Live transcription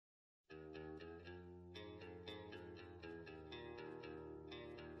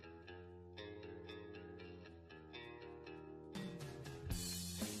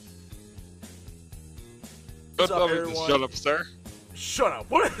What's up, everyone? Shut up, sir. Shut up.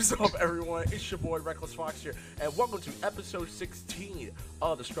 What is up, everyone? It's your boy, Reckless Fox here, and welcome to episode 16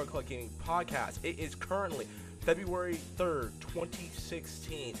 of the ScrubClub Gaming Podcast. It is currently February 3rd,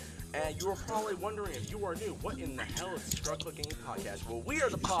 2016, and you're probably wondering if you are new, what in the hell is the ScrubClub Gaming Podcast? Well, we are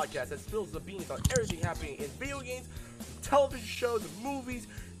the podcast that spills the beans on everything happening in video games, television shows, movies,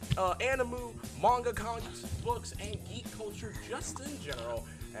 anime, manga, comics, books, and geek culture just in general.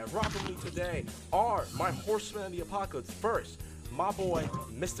 And rocking me today are my horsemen of the apocalypse. First, my boy,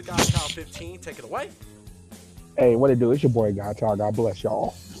 Mr. Godchild 15. Take it away. Hey, what it do? It's your boy Godchild. God bless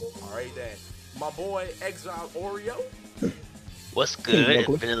y'all. All right, then. My boy, Exile Oreo. What's good?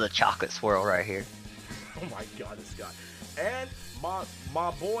 Vanilla chocolate swirl right here. Oh my god, this guy. And my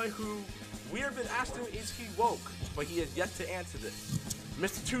boy who we have been asking, is he woke? But he has yet to answer this.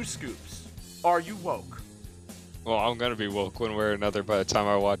 Mr. Two Scoops, are you woke? Well, I'm gonna be woke one way or another by the time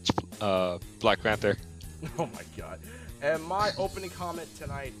I watch Black Panther. Oh my god. And my opening comment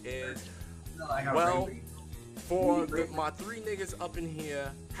tonight is, well, for my three niggas up in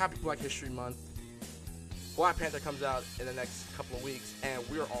here, happy Black History Month. Black Panther comes out in the next couple of weeks, and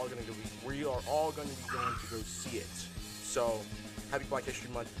we are all going to be going to go see it. So, happy Black History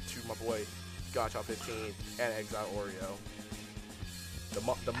Month to my boy Gotcha 15 and Exile Oreo. The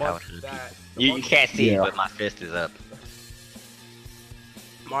month that you can't see, but my fist is up.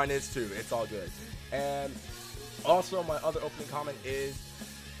 Mine is too. It's all good. And also, my other opening comment is,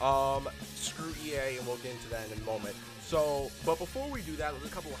 screw EA, and we'll get into that in a moment. So, but before we do that, there's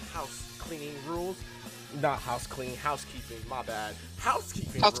a couple of house cleaning rules. Not house cleaning, housekeeping, my bad.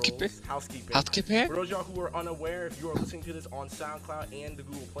 Housekeeping rules. Housekeeping. For those of y'all who are unaware, if you are listening to this on SoundCloud and the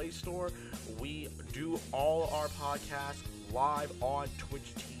Google Play Store, we do all our podcasts live on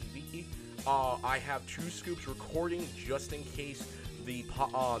Twitch TV. I have Two Scoops recording just in case the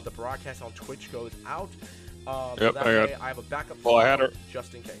broadcast on Twitch goes out. Yep, I have a backup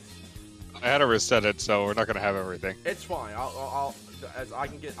just in case. I had to reset it, so we're not gonna have everything. It's fine. I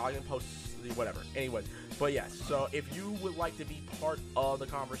can post whatever. Anyways, but yes. So if you would like to be part of the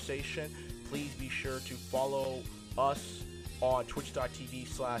conversation, please be sure to follow us on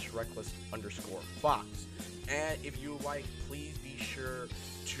twitch.tv/reckless_fox. And if you like, please be sure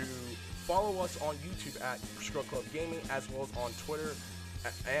to follow us on YouTube at ScrubClub Gaming, as well as on Twitter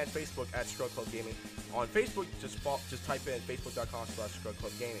and Facebook at ScrubClub Gaming. On Facebook, just type in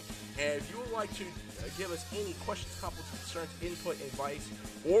facebook.com/ScrubClubGaming. And if you would like to give us any questions, comments, concerns, input, advice,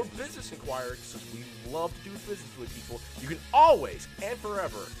 or business inquiries, since we love to do business with people, you can always and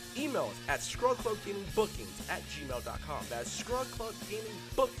forever email us at scrubclubgamingbookings@gmail.com. That's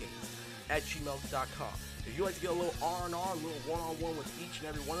scrubclubgamingbookings@gmail.com. If you'd like to get a little R&R, a little one-on-one with each and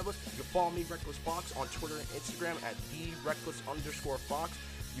every one of us, you can follow me, Reckless Fox, on Twitter and Instagram at @TheReckless_Fox.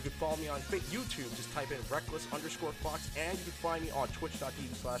 You can follow me on YouTube, just type in Reckless_Fox, and you can find me on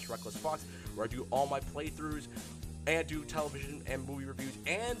twitch.tv/RecklessFox, where I do all my playthroughs and do television and movie reviews,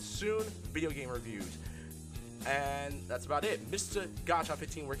 and soon video game reviews. And that's about it. Mr. Gotcha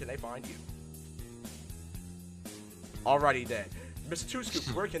 15, where can they find you? Alrighty then. Mr. Two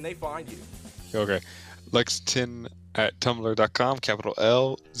Scoops, where can they find you? Okay. Lexington at tumblr.com, capital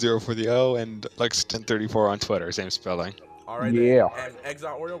L, 0 for the O, and Lexington34 on Twitter, same spelling. Alright, yeah. And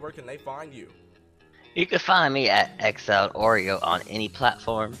Exile Oreo, where can they find you? You can find me at Exile Oreo on any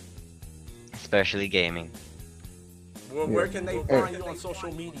platform, especially gaming. Well, where can they find you on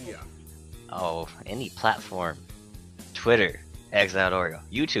social media? Oh, any platform. Twitter, Exile Oreo.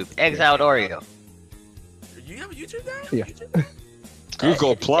 YouTube, Exile Oreo. You have a YouTube now? Yeah.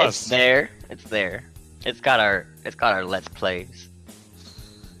 Google Plus. It's there. It's there. It's got our Let's Plays.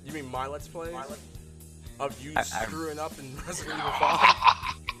 You mean my Let's Plays? Of you screwing up in Resident Evil 5?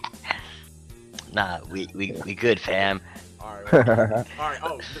 Nah, we good, fam. Alright. Alright,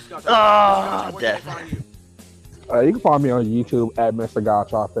 this guy's where can they find you? You can find me on YouTube at Mr.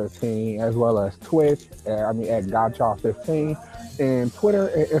 Godchild15, as well as Twitch, at Godchild15, and Twitter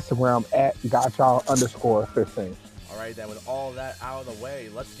and Instagram at Godchild_15. Alright, then with all that out of the way,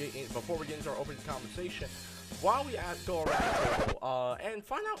 let's get in. Before we get into our opening conversation, why don't we go around the table and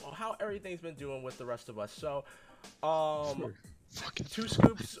find out how everything's been doing with the rest of us. So, Two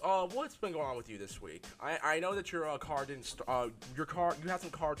Scoops, what's been going on with you this week? I know that your car didn't you had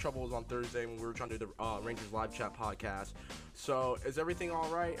some car troubles on Thursday when we were trying to do the Rangers live chat podcast. So is everything all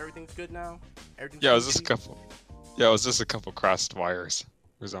right? Everything's good now? It was just a couple crossed wires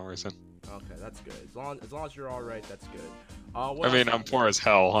for some reason. Okay, that's good. As long as you're all right, that's good. I'm poor as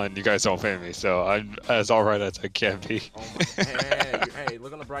hell, and you guys don't pay me, so I'm as all right as I can be. Hey,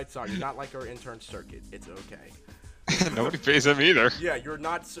 look on the bright side. You're not like our intern circuit. It's okay. Nobody pays him either. Yeah, you're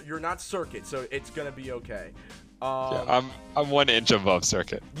not Circuit, so it's gonna be okay. Yeah, I'm 1 inch above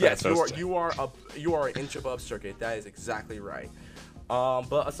Circuit. Yes, That's you are an inch above Circuit. That is exactly right.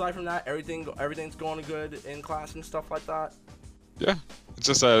 But aside from that, everything's going good in class and stuff like that. Yeah, it's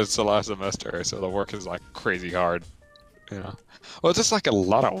just that it's the last semester, so the work is like crazy hard. You know, well, it's just like a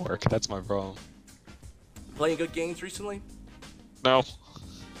lot of work. That's my problem. Playing good games recently? No.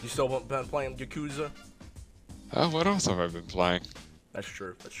 You still been playing Yakuza? Oh, what else have I been playing? That's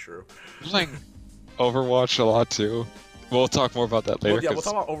true. That's true. I'm playing Overwatch a lot too. We'll talk more about that later. Well, yeah, we'll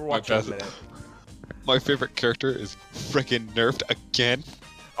talk about Overwatch in a minute. My favorite character is freaking nerfed again.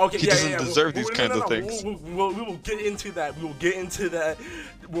 Okay, He doesn't deserve these kinds of things. We will get into that. We will get into that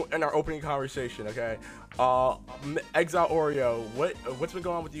in our opening conversation. Okay. Exile Oreo, what's been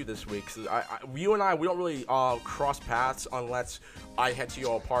going on with you this week? 'Cause you and I, we don't really cross paths unless I head to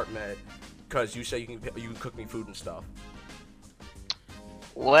your apartment because you say you can cook me food and stuff.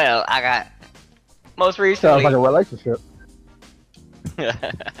 Well, I got most Sounds recently. like a relationship.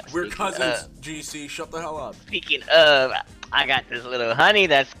 We're cousins. GC, shut the hell up. Speaking of, I got this little honey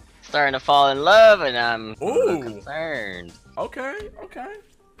that's starting to fall in love, and I'm a little concerned. Okay.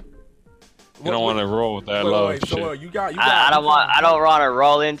 You don't want to roll with that love shit. So you got. I don't want to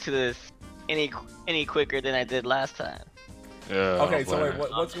roll into this any quicker than I did last time. Yeah. Okay, so wait,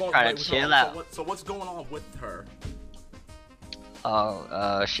 what's going on? Chill out. So what's going on with her?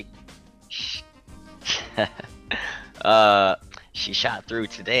 Oh, she shot through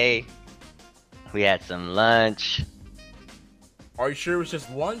today. We had some lunch. Are you sure it was just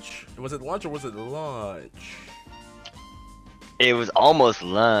lunch? Was it lunch or was it lunch? It was almost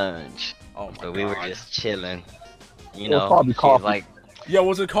lunch. Oh my but we were just chilling. You It was know, probably coffee. Like, yeah,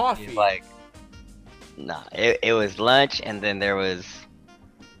 was it coffee? she's like, nah, it was lunch, and then there was,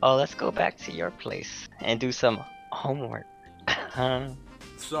 oh, let's go back to your place and do some homework.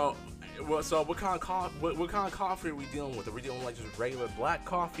 So what kind of coffee are we dealing with? Are we dealing with like just regular black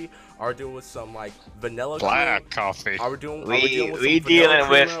coffee? Are we dealing with some like vanilla Black cream? coffee. Are we dealing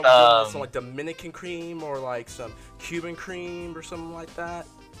with some like Dominican cream or like some Cuban cream or something like that?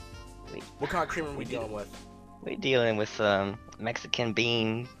 What kind of cream are we dealing with? We dealing with some Mexican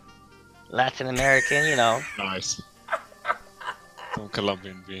bean, Latin American, you know. Nice. Some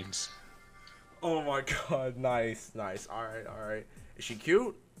Colombian beans. Oh my god, nice. All right. Is she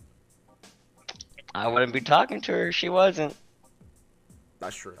cute? I wouldn't be talking to her if she wasn't.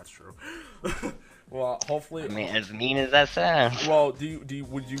 That's true. Well, hopefully. I mean, as mean as that sounds. Well, would you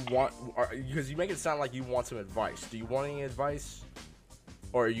want? Because you make it sound like you want some advice. Do you want any advice,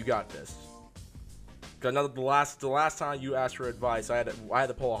 or you got this? Because the last time you asked for advice, I had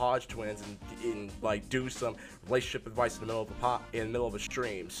to pull a Hodge twins and like do some relationship advice in the middle of a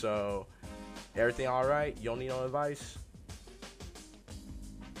stream. So, everything all right? You don't need no advice.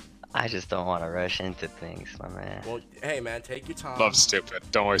 I just don't want to rush into things, my man. Well, hey man, take your time. Love stupid.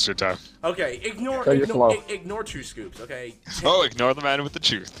 Don't waste your time. Okay, ignore 2 scoops. Okay. Ignore the man with the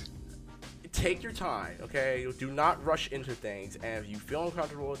truth. Take your time. Okay. Do not rush into things, and if you feel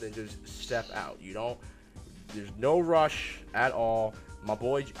uncomfortable, then just step out. There's no rush at all. Our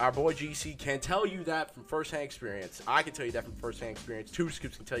boy GC can tell you that from first-hand experience. I can tell you that from first-hand experience. 2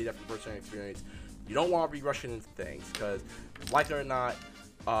 scoops can tell you that from first-hand experience. You don't want to be rushing into things, because like it or not,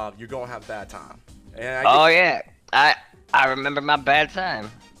 you're gonna have a bad time. And yeah, I remember my bad time.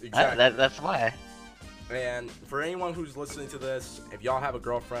 Exactly. That's why. And for anyone who's listening to this, if y'all have a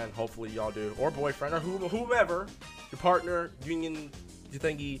girlfriend, hopefully y'all do, or boyfriend, or whomever, your partner, union, your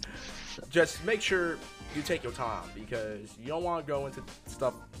thingy, just make sure you take your time, because you don't want to go into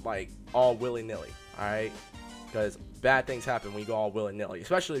stuff like all willy-nilly, alright? Because bad things happen when you go all willy-nilly,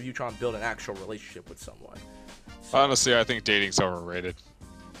 especially if you try and build an actual relationship with someone. So, Honestly, I think dating's overrated.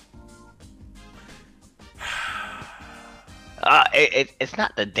 It's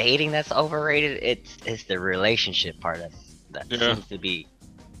not the dating that's overrated. It's the relationship part that seems to be.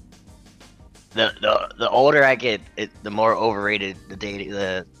 The older I get, the more overrated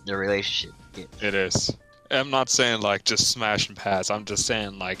the relationship gets. It is. I'm not saying like just smash and pass. I'm just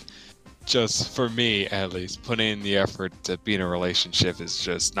saying like, just for me at least, putting in the effort to be in a relationship is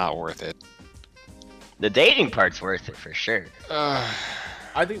just not worth it. The dating part's worth it for sure.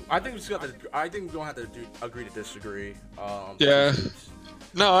 I think we're gonna have to agree to disagree. Yeah.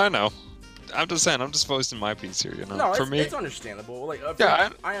 No, I know. I'm just saying. I'm just voicing my piece here. You know. No, for me, it's understandable. Like,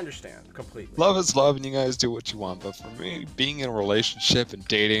 I understand completely. Love is love, and you guys do what you want. But for me, being in a relationship and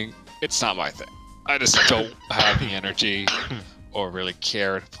dating, it's not my thing. I just don't have the energy or really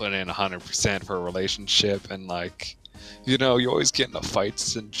care to put in 100% for a relationship. And like, you know, you always get into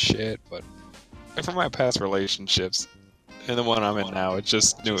fights and shit. But from my past relationships, and the one I'm in now, it's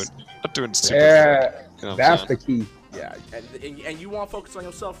just not doing super good. Yeah, You know what I'm that's saying? the key. Yeah, and you want to focus on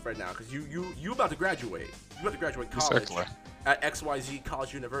yourself right now because you about to graduate. You about to graduate college Exactly. at XYZ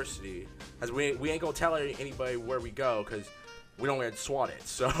College University. As we ain't gonna tell anybody where we go because we don't get swatted.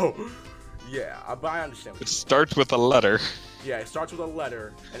 So yeah, but I understand. It starts with a letter Yeah, it starts with a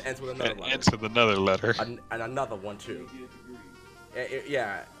letter and ends with another and letter. ends with another letter. And another one too.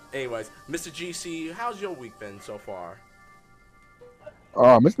 Yeah. Anyways, Mr. GC, how's your week been so far?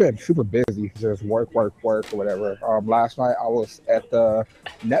 It's been super busy, just work, or whatever. Last night I was at the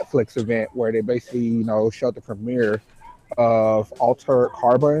Netflix event where they basically, showed the premiere of Altered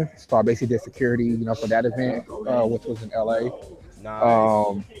Carbon. So I basically did security, for that event, which was in LA.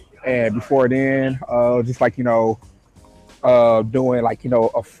 Nice. And before then, just like doing like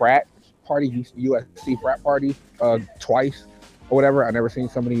a frat party, USC frat party, twice or whatever. I never seen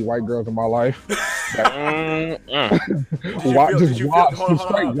so many white girls in my life. Just straight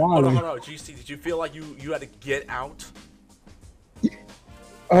hold wilding. on, GC, did you feel like you had to get out?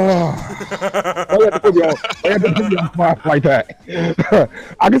 Why you have to put me on spot like that?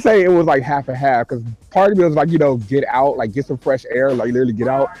 I can say it was like half and half because part of me was like, get out, like get some fresh air, like literally get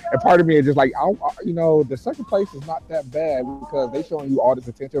out, and part of me is just like, the second place is not that bad because they showing you all this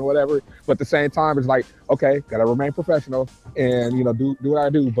attention or whatever, but at the same time, it's like, okay, gotta remain professional and do what I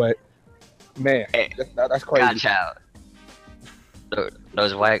do, but man, Hey, that's crazy. gotcha.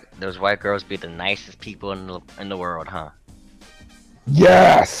 Those white girls be the nicest people in the world, huh?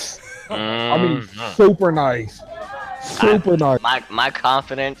 Yes, I mean, super nice, nice. My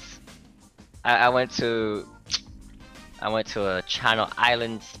confidence. I went to a Channel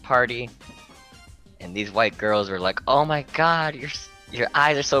Islands party, and these white girls were like, "Oh my God, your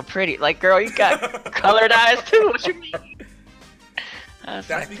eyes are so pretty." Like, girl, you got colored eyes too. What you mean? I was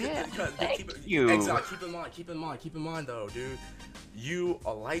That's like, because thank keep you. Exactly. Keep in mind though, dude. You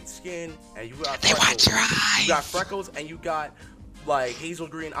are light skinned and you got freckles. You got freckles and you got like hazel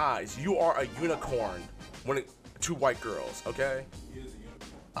green eyes. You are a unicorn to white girls, okay?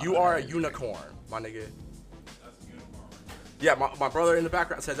 You are a unicorn, my nigga. Yeah, my brother in the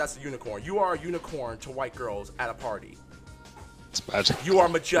background says that's a unicorn. You are a unicorn to white girls at a party. It's magic. You are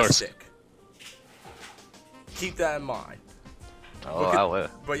majestic. Keep that in mind. Oh, I will.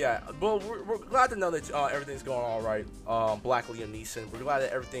 But yeah, well, we're glad to know that everything's going all right. Black Liam Neeson. We're glad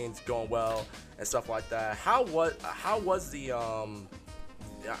that everything's going well and stuff like that. How was the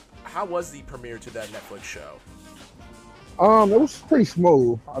premiere to that Netflix show? It was pretty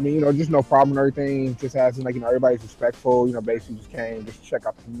smooth. I mean, just no problem and everything. Just as like everybody's respectful. Basically just came just to check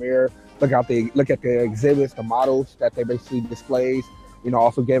out the premiere, look at the exhibits, the models that they basically displays.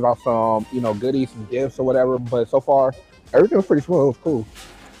 Also gave out some goodies, some gifts or whatever. But so far, everything was pretty smooth. It was cool.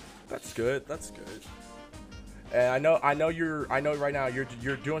 That's good. And I know right now you're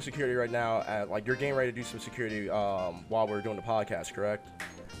doing security right now. Like you're getting ready to do some security while we're doing the podcast, correct?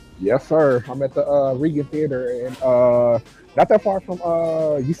 Yes, sir. I'm at the Regan Theater and not that far from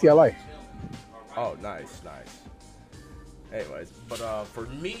UCLA. Oh, nice. Anyways, but for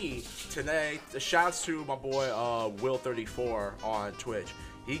me today, the shouts to my boy Will34 on Twitch.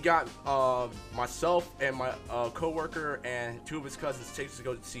 He got myself and my coworker and two of his cousins tickets to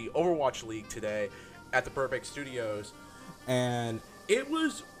go to see Overwatch League today at the Burbank Studios, and it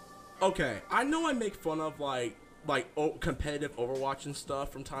was okay. I know I make fun of like competitive Overwatch and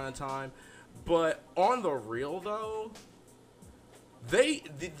stuff from time to time, but on the real though,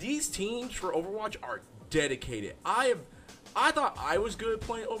 these teams for Overwatch are dedicated. I thought I was good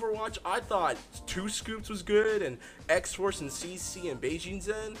playing Overwatch. I thought Two Scoops was good and X-Force and CC and Beijing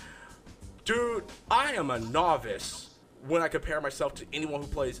Zen. Dude, I am a novice when I compare myself to anyone who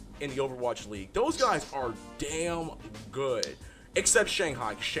plays in the Overwatch League. Those guys are damn good. Except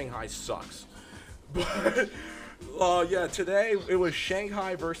Shanghai, 'cause Shanghai sucks. But yeah, today it was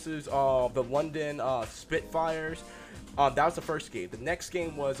Shanghai versus the London Spitfires. That was the first game. The next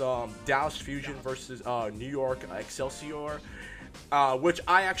game was Dallas Fusion versus New York Excelsior, which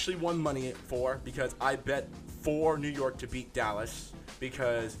I actually won money for because I bet for New York to beat Dallas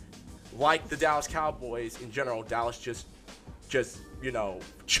because, like the Dallas Cowboys in general, Dallas just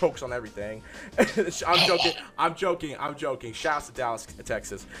chokes on everything. I'm joking. Shouts to Dallas,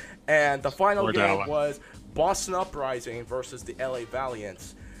 Texas. And the final game was Boston Uprising versus the LA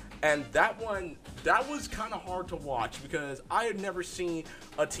Valiants. And that was kind of hard to watch because I had never seen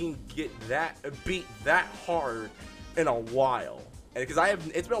a team get beat that hard in a while. And because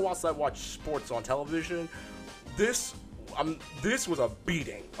it's been a while since I watched sports on television. This was a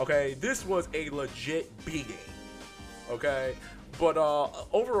beating, okay? This was a legit beating, okay? But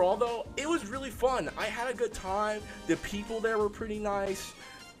overall, though, it was really fun. I had a good time. The people there were pretty nice.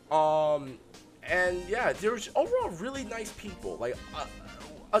 And yeah, there was overall really nice people. Like,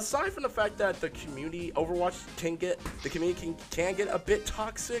 aside from the fact that the community Overwatch can get a bit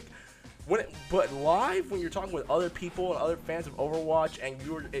toxic. But live, when you're talking with other people and other fans of Overwatch, and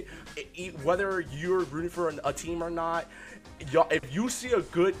whether you're rooting for a team or not, if you see a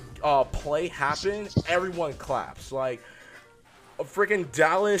good play happen, everyone claps. Like, freaking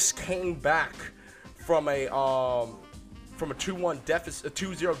Dallas came back from a 2-1 deficit, a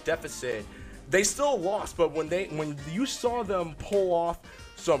 2-0 deficit. They still lost, but when you saw them pull off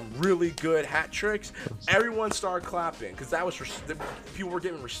some really good hat tricks, everyone started clapping because that was people were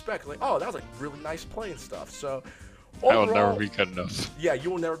giving respect. Like, oh, that was a really nice play and stuff. So overall, I'll never be good enough. Yeah,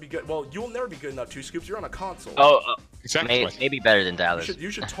 you will never be good. Well, you will never be good enough too, Scoops. You're on a console. Exactly. Maybe better than Dallas. You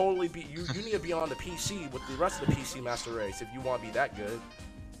should totally be. You need to be on the PC with the rest of the PC Master Race if you want to be that good.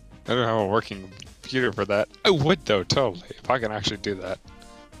 I don't have a working computer for that. I would though, totally, if I can actually do that.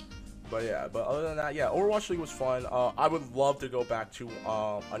 But yeah, other than that, yeah, Overwatch League was fun. I would love to go back to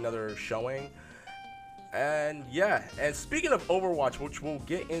another showing. And yeah, and speaking of Overwatch, which we'll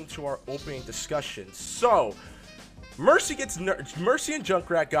get into our opening discussion. So, Mercy and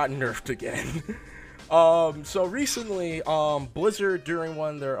Junkrat got nerfed again. So recently, Blizzard, during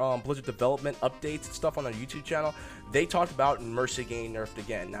one of their Blizzard development updates and stuff on their YouTube channel, they talked about Mercy getting nerfed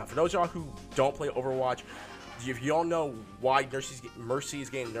again. Now, for those of y'all who don't play Overwatch, if you don't know why Mercy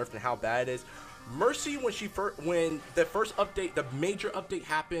is getting nerfed and how bad it is, Mercy, when the first update, the major update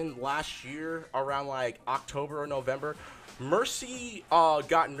happened last year around like October or November, Mercy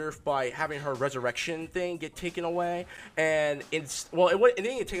got nerfed by having her resurrection thing get taken away, and it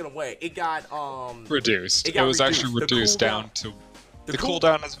didn't get taken away. It got reduced. It was actually reduced down to the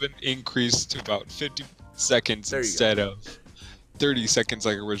cooldown has been increased to about 50 seconds instead of 30 seconds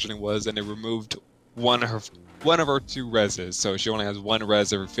like originally was, and it removed one of her 2 reses, so she only has 1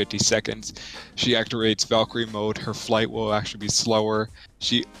 res every 50 seconds. She activates Valkyrie mode. Her flight will actually be slower.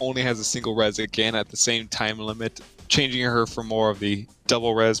 She only has a single res again at the same time limit, changing her from more of the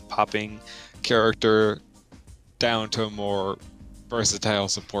double res popping character down to a more versatile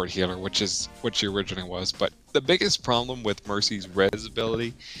support healer, which is what she originally was. But the biggest problem with Mercy's res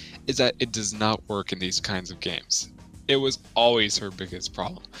ability is that it does not work in these kinds of games. It was always her biggest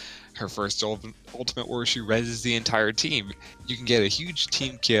problem. Her first ultimate where she reses the entire team. You can get a huge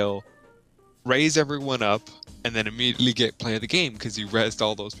team kill, raise everyone up, and then immediately get play of the game because you rezzed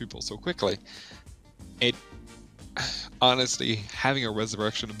all those people so quickly. Honestly, having a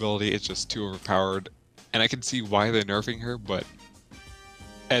resurrection ability is just too overpowered, and I can see why they're nerfing her, but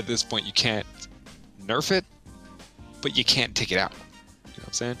at this point you can't nerf it, but you can't take it out. You know what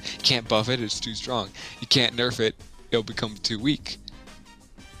I'm saying? You can't buff it, it's too strong. You can't nerf it, it'll become too weak.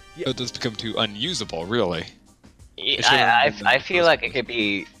 Yeah. It'll just become too unusable, really. I feel like it could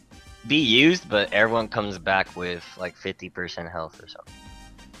be used, but everyone comes back with like 50% health or something.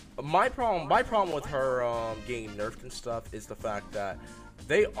 My problem with her getting nerfed and stuff is the fact that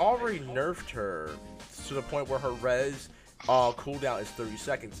they already nerfed her to the point where her res cooldown is 30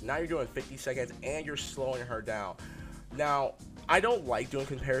 seconds. Now you're doing 50 seconds and you're slowing her down. Now, I don't like doing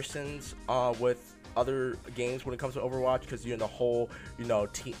comparisons with other games when it comes to Overwatch, because the whole team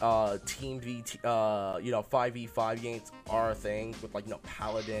 5v5 games are a thing with like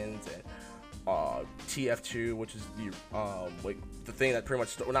paladins and TF2, which is the thing that pretty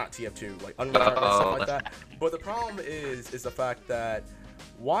much not TF2, like Unreal and stuff like that. But the problem is the fact that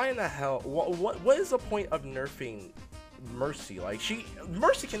why in the hell what is the point of nerfing Mercy? Like,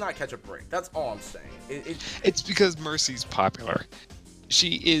 Mercy cannot catch a break. That's all I'm saying. It's because Mercy's popular.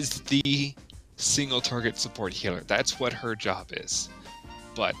 She is the single target support healer. That's what her job is.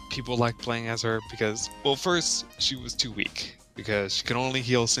 But people like playing as her because, well, first she was too weak because she could only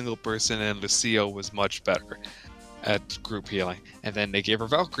heal a single person, and Lucio was much better at group healing. And then they gave her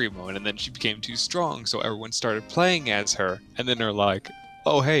Valkyrie mode, and then she became too strong, so everyone started playing as her. And then they're like,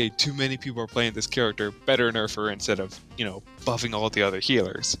 oh hey, too many people are playing this character, better nerf her instead of, buffing all the other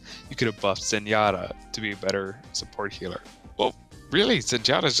healers. You could have buffed Zenyatta to be a better support healer. Well, really,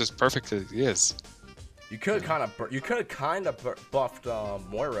 Zenyatta's just perfect as he is. You could kind of buffed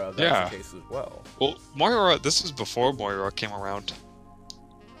Moira. That's the case as well. Well, Moira, this was before Moira came around.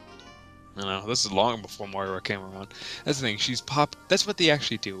 This is long before Moira came around. That's the thing. She's pop. That's what they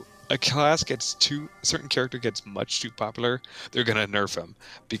actually do. A class a certain character gets much too popular, they're gonna nerf him,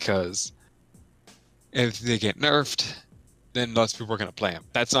 because if they get nerfed, then less people are gonna play him.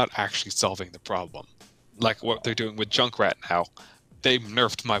 That's not actually solving the problem. Like what they're doing with Junkrat now. They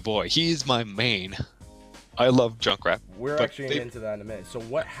nerfed my boy. He's my main. I love Junkrat. We're actually into that in a minute. So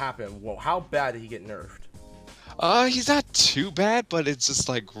what happened? Well, how bad did he get nerfed? He's not too bad, but it's just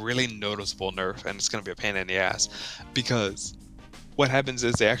like really noticeable nerf, and it's gonna be a pain in the ass. Because what happens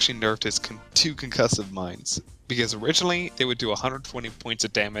is they actually nerfed his two concussive mines. Because originally they would do 120 points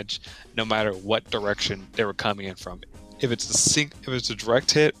of damage no matter what direction they were coming in from. If it's a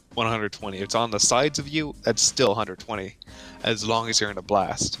direct hit, 120. If it's on the sides of you, that's still 120, as long as you're in a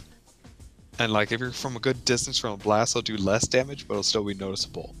blast. And like if you're from a good distance from a blast, it'll do less damage, but it'll still be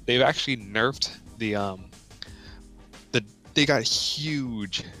noticeable. They've actually nerfed they got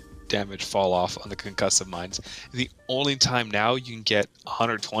huge damage fall off on the concussive mines. The only time now you can get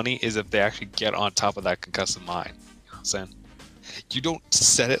 120 is if they actually get on top of that concussive mine. You know what I'm saying? You don't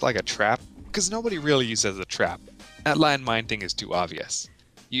set it like a trap, because nobody really uses it as a trap. That landmine thing is too obvious.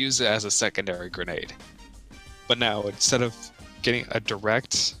 You use it as a secondary grenade. But now, instead of getting a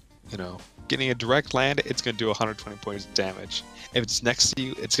direct land, it's going to do 120 points of damage. If it's next to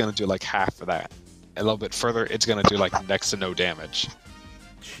you, it's going to do like half of that. A little bit further, it's going to do like next to no damage.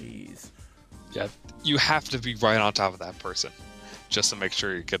 Jeez. Yeah, you have to be right on top of that person just to make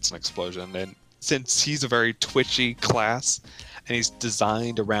sure he gets an explosion. And since he's a very twitchy class, and he's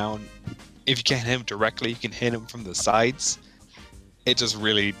designed around, if you can't hit him directly, you can hit him from the sides. It just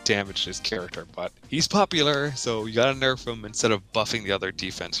really damaged his character, but he's popular, so you gotta nerf him instead of buffing the other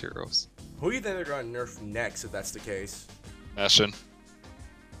defense heroes. Who do you think they're gonna nerf next, if that's the case? Bastion.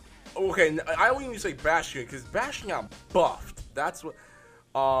 Okay, I don't even say Bastion, because Bastion got buffed. That's what,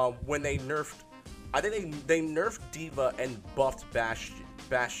 when they nerfed, I think they nerfed D.Va and buffed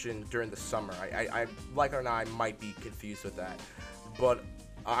Bastion during the summer. I like it or not, I might be confused with that, but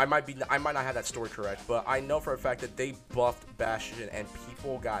I might not have that story correct, but I know for a fact that they buffed Bastion and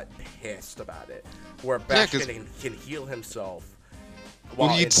people got pissed about it. Where Bastion can heal himself. Well,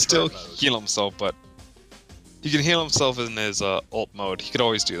 he'd still heal himself, but he can heal himself in his ult mode. He could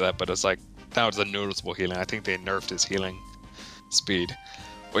always do that, but it's like now it's a noticeable healing. I think they nerfed his healing speed,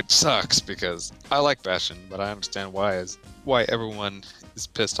 which sucks because I like Bastion, but I understand why everyone is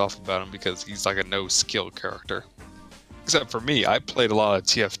pissed off about him, because he's like a no skill character. Except for me, I played a lot of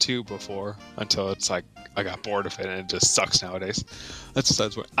TF2 before until it's like I got bored of it and it just sucks nowadays. That's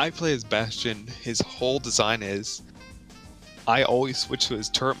what I play as Bastion. His whole design is I always switch to his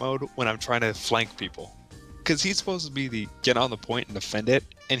turret mode when I'm trying to flank people, because he's supposed to be the get on the point and defend it,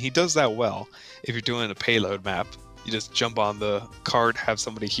 and he does that well. If you're doing a payload map, you just jump on the cart, have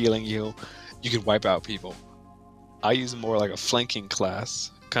somebody healing you, you can wipe out people. I use him more like a flanking class,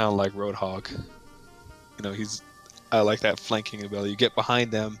 kind of like Roadhog. You know, I like that flanking ability. You get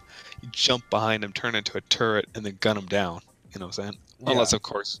behind them, you jump behind them, turn into a turret, and then gun them down. You know what I'm saying? Yeah. Unless of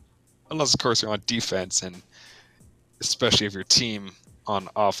course you're on defense, and especially if your team on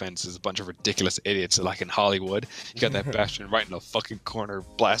offense is a bunch of ridiculous idiots, like in Hollywood. You got that Bastion right in the fucking corner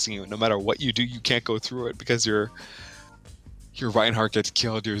blasting you. No matter what you do, you can't go through it because your Reinhardt gets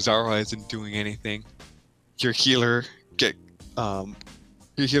killed, your Zara isn't doing anything, your healer gets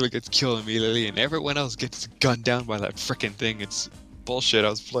killed immediately, and everyone else gets gunned down by that freaking thing. It's bullshit. I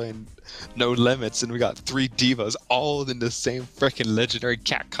was playing No Limits, and we got 3 divas all in the same freaking legendary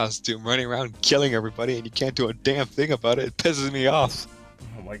cat costume running around killing everybody, and you can't do a damn thing about it. It pisses me off.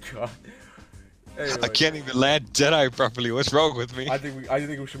 Oh my god. Anyway, I can't even land Deadeye properly. What's wrong with me? I think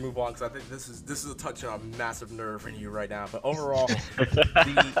we should move on, because I think this is a touch on a massive nerve in you right now. But overall,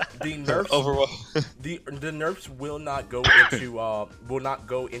 the nerfs will not go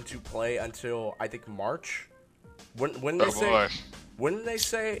into play until I think March. When they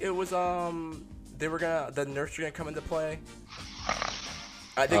say it was the nerfs are gonna come into play?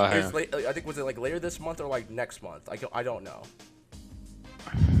 I think was it like later this month or like next month? I don't know.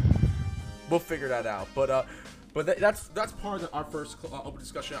 We'll figure that out. But that's part of our first open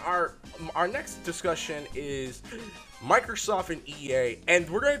discussion. Our next discussion is Microsoft and EA, and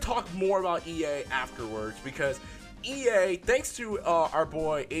we're gonna talk more about EA afterwards, because EA, thanks to our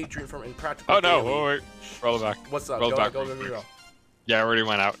boy Adrian from Impractical. Oh no! Wait. Roll it back. What's up? Roll back. Go. Yeah, I already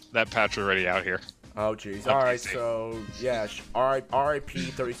went out. That patch was already out here. Oh jeez. All right. So yeah, RIP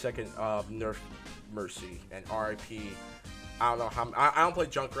 32nd Nerf Mercy, and RIP. I don't know how. I don't play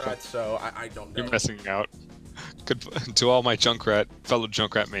Junkrat, so I don't know. You're missing out. To all my fellow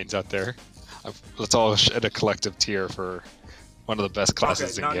Junkrat mains out there, let's all shed a collective tear for one of the best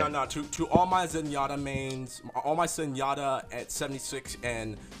classes in game. No. To all my Zenyatta mains, all my Zenyatta at 76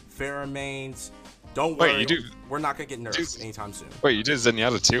 and Pharah mains, don't worry. We're not gonna get nerfed anytime soon. Wait, you did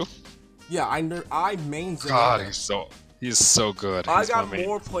Zenyatta too? Yeah, I main Zenyatta. God, he's so good. I got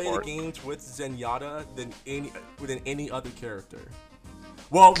more played games with Zenyatta than any other character.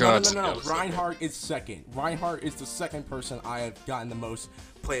 Well, God, no. Reinhardt is second. Reinhardt is the second person I have gotten the most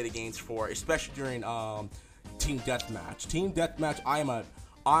play of the games for, especially during Team Deathmatch. Team Deathmatch, I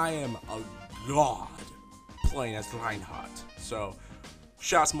am a god playing as Reinhardt. So,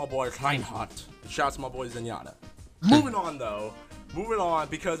 shouts to my boy Reinhardt. Shouts to my boy Zenyatta. Moving on,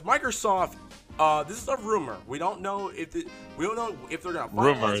 because Microsoft, this is a rumor. We don't know if they're gonna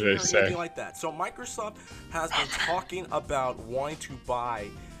rumor, it they or say. anything like that. So Microsoft has been talking about wanting to buy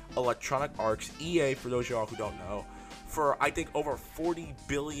Electronic Arts, EA, for those of y'all who don't know, for I think over $40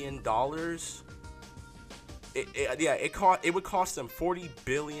 billion. It would cost them $40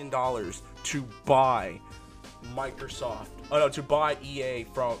 billion to buy Microsoft. To buy EA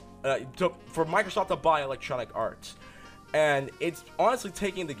for Microsoft to buy Electronic Arts. And it's honestly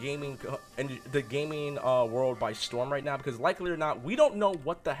taking the gaming world by storm right now, because likely or not, we don't know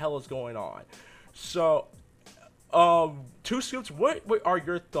what the hell is going on. So, Two Scoops, what are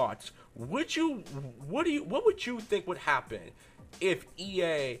your thoughts? What would you think would happen if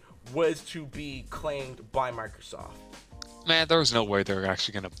EA was to be claimed by Microsoft? Man, there was no way they were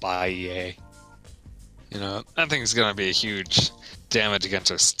actually gonna buy EA. You know, I think it's gonna be a huge damage against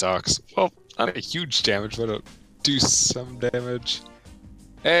their stocks. Well, not a huge damage, but it'll do some damage.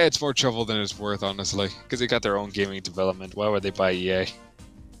 It's more trouble than it's worth, honestly, because they got their own gaming development. Why would they buy EA?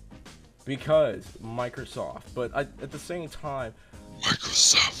 Because Microsoft, but at the same time,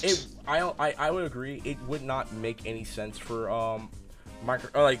 Microsoft. I would agree. It would not make any sense for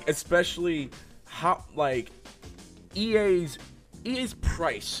especially how EA's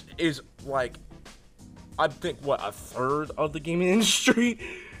price is I think a third of the gaming industry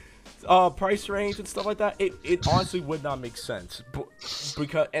price range and stuff like that. It honestly would not make sense,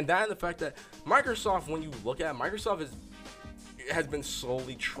 because and the fact that Microsoft, when you look at it, Microsoft has been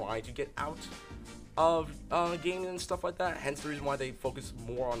slowly trying to get out of gaming and stuff like that. Hence the reason why they focus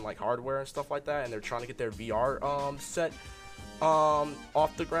more on hardware and stuff like that, and they're trying to get their VR set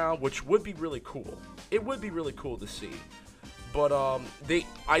off the ground, which would be really cool. It would be really cool to see. But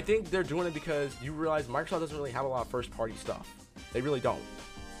I think they're doing it because you realize Microsoft doesn't really have a lot of first-party stuff. They really don't.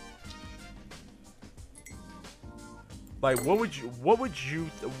 What would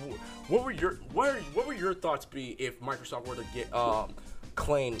your thoughts be if Microsoft were to get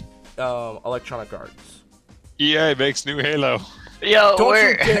claim Electronic Arts? EA makes new Halo. Yo, Don't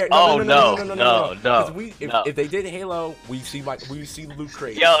where? you dare! No. If they did Halo, we see loot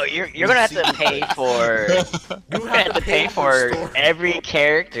crates. Yo, you're gonna have to pay for. You're gonna have to pay for every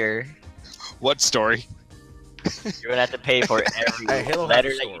character. What story? You're gonna have to pay for every letter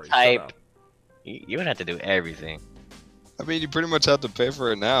that you type. You're gonna have to do everything. I mean, you pretty much have to pay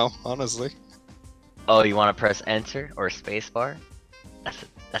for it now, honestly. Oh, you want to press enter or spacebar?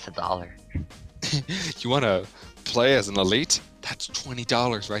 That's $1. You want to play as an elite? That's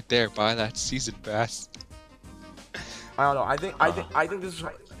 $20 right there. Buy that season pass. I don't know. I think this is,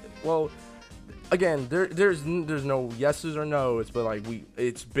 well, again, there's no yeses or no's, but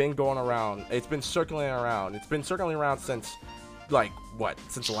it's been going around. It's been circling around. It's been circling around since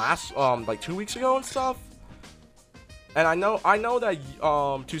since last 2 weeks ago and stuff. And I know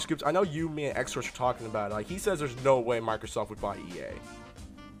that Two Scoops, I know you, me, and X-Source are talking about it. He says there's no way Microsoft would buy EA.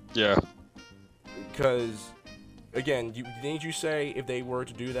 Yeah. Because, again, didn't you say if they were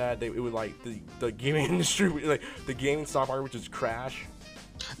to do that, it would the gaming industry, the gaming stock market would just crash?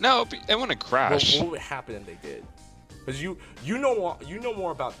 No, it wouldn't crash. What would happen if they did? Because you know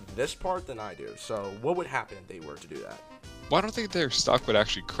more about this part than I do. So what would happen if they were to do that? Well, I don't think their stock would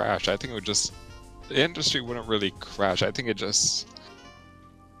actually crash. I think it would just. The industry wouldn't really crash. I think it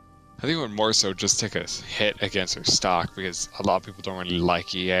would more so just take a hit against their stock, because a lot of people don't really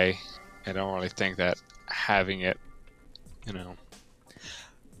like EA. I don't really think that having it, I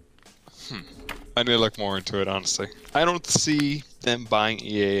need to look more into it, honestly. I don't see them buying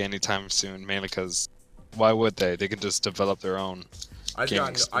EA anytime soon, mainly because why would they? They can just develop their own.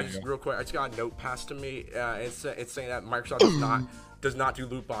 Real quick, I just got a note passed to me. It's saying that Microsoft does not do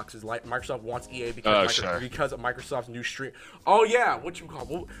loot boxes. Microsoft wants EA because of Microsoft's new stream. Oh yeah, what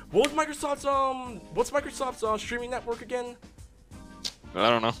was Microsoft's streaming network again? I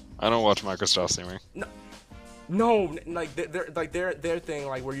don't know. I don't watch Microsoft streaming. No, their thing,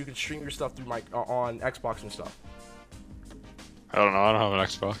 where you can stream your stuff through on Xbox and stuff. I don't know. I don't have an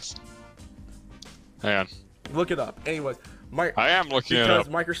Xbox. Hang on. Look it up. Anyways, I am looking it up.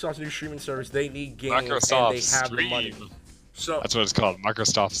 Because Microsoft's new streaming service, they need games Microsoft and they have Stream. the money. So that's what it's called,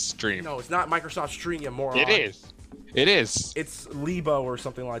 Microsoft Stream. No, it's not Microsoft Stream, you moron. It is. It is. It's Lebo or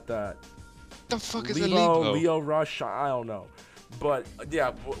something like that. The fuck is Lebo? Leo Rush, I don't know. But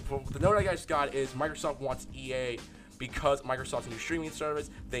yeah, the note I just got is Microsoft wants EA because Microsoft's a new streaming service,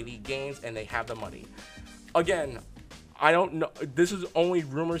 they need games and they have the money. Again, I don't know. This is only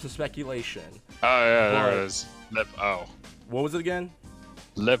rumors and speculation. Oh yeah, there it is. LibO. What was it again?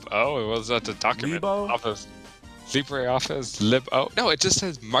 LibO? It was at the document. Libo? Office. LibreOffice, LibO. No, it just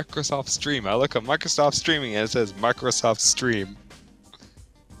says Microsoft Stream. I look up Microsoft Streaming and it says Microsoft Stream.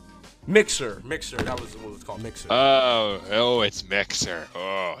 Mixer. That was what it was called, Mixer. Oh, it's Mixer.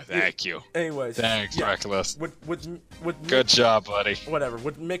 Oh, thank you. Anyways, thanks, Reckless. With good job, buddy. Whatever.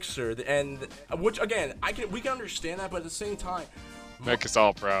 With Mixer, and which again, we can understand that, but at the same time, make us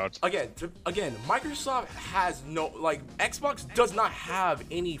all proud. Again, Microsoft has no, like, Xbox does not have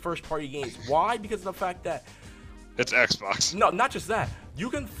any first-party games. Why? Because of the fact that it's Xbox. No, not just that.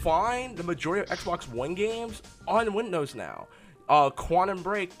 You can find the majority of Xbox One games on Windows now. Quantum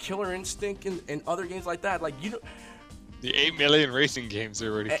Break, Killer Instinct, and other games like that. Like, you know, the 8 million racing games they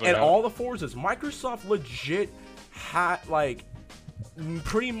already put and out. all the Forzas. Microsoft legit had, like,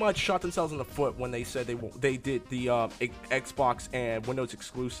 pretty much shot themselves in the foot when they said they did the Xbox and Windows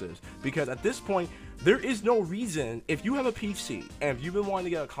exclusives, because at this point there is no reason, if you have a PC and if you've been wanting to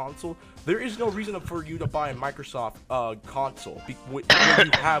get a console, there is no reason for you to buy a Microsoft console when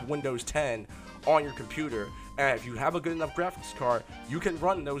you have Windows 10 on your computer, and if you have a good enough graphics card, you can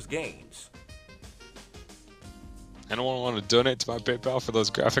run those games. Anyone want to donate to my PayPal for those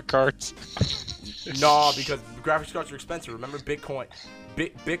graphic cards? No, because graphics cards are expensive. Remember, Bitcoins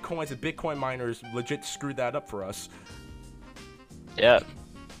and Bitcoin miners legit screwed that up for us. Yeah.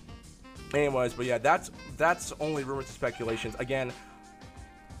 Anyways, but yeah, that's only rumors and speculations. Again,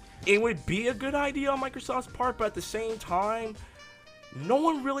 it would be a good idea on Microsoft's part, but at the same time, no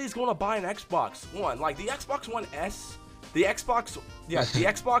one really is going to buy an Xbox One. Like the Xbox One S, the Xbox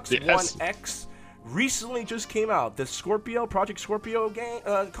One X recently just came out. The Project Scorpio game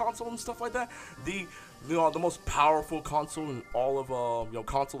console and stuff like that. The most powerful console in all of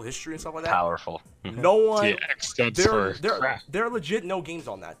console history and stuff like that. Powerful. No one. There are legit no games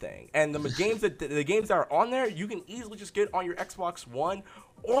on that thing, and the games that are on there, you can easily just get on your Xbox One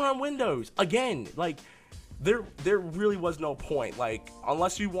or on Windows. Again, like there really was no point, like,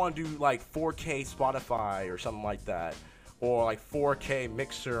 unless you want to do like 4K Spotify or something like that, or like 4K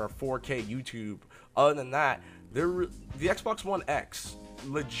Mixer or 4K YouTube. Other than that, the Xbox One X,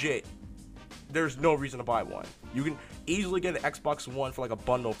 legit, there's no reason to buy one. You can easily get an Xbox One for like a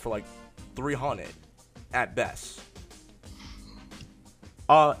bundle for like $300 at best.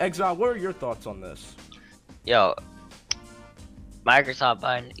 Exile, what are your thoughts on this? Yo, Microsoft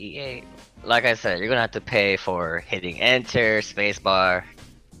buying EA, like I said, you're gonna have to pay for hitting enter, spacebar.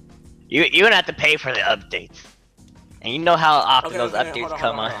 You're gonna have to pay for the updates, and you know how often those updates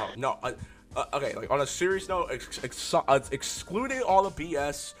come on. No, okay, like on a serious note, excluding all the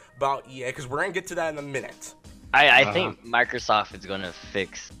BS about EA, because we're gonna get to that in a minute. I think Microsoft is gonna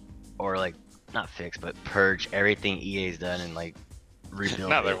fix, or like not fix, but purge everything EA's done and like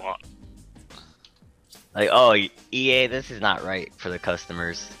rebuild. No, they won't. Like, oh, EA, this is not right for the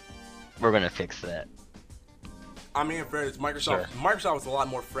customers. We're gonna fix that. I mean, in fairness, Microsoft was a lot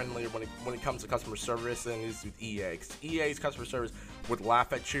more friendly when it comes to customer service than it is with EA. Because EA's customer service would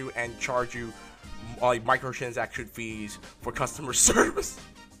laugh at you and charge you like microtransaction fees for customer service.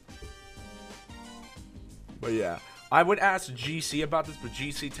 But yeah, I would ask GC about this, but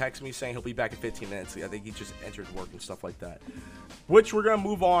GC texted me saying he'll be back in 15 minutes. I think he just entered work and stuff like that. Which we're gonna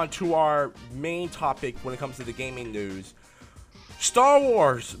move on to our main topic when it comes to the gaming news. Star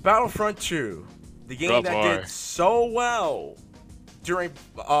Wars Battlefront 2. The game that did so well during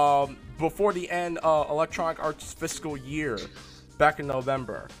before the end of Electronic Arts fiscal year back in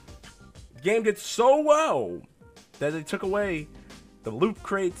November. The game did so well that they took away the loot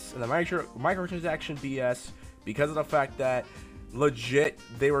crates and the microtransaction BS because of the fact that legit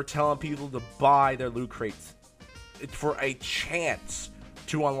they were telling people to buy their loot crates for a chance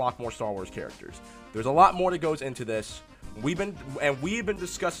to unlock more Star Wars characters. There's a lot more that goes into this. We've been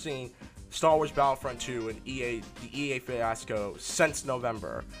discussing Star Wars Battlefront 2 and the EA fiasco since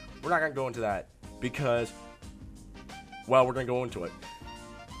November. We're not going to go into that because, well, we're going to go into it.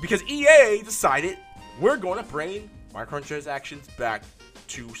 Because EA decided we're going to bring microtransactions back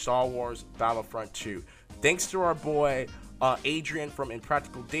to Star Wars Battlefront 2. Thanks to our boy Adrian from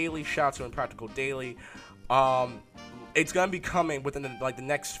Impractical Daily. Shout out to Impractical Daily. It's going to be coming within the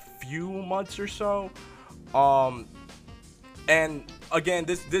next few months or so. And again,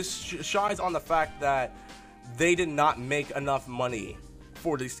 this shines on the fact that they did not make enough money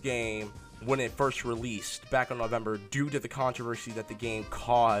for this game when it first released back in November due to the controversy that the game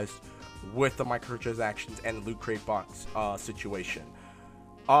caused with the microtransactions and the loot crate box situation.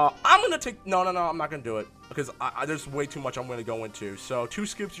 I'm gonna take no. I'm not gonna do it because there's way too much I'm gonna go into. So, Two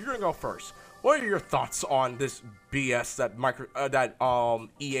Scoops, you're gonna go first. What are your thoughts on this BS that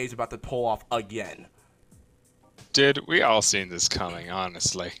EA is about to pull off again? Dude, we all seen this coming,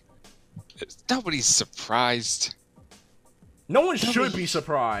 honestly. Nobody's surprised. No one should be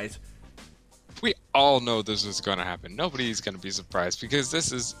surprised. We all know this is going to happen. Nobody's going to be surprised because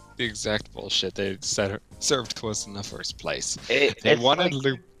this is the exact bullshit they served to us in the first place. They wanted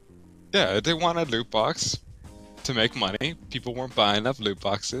they wanted loot box to make money. People weren't buying enough loot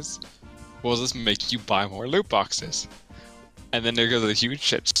boxes. We'll just make you buy more loot boxes. And then there goes a huge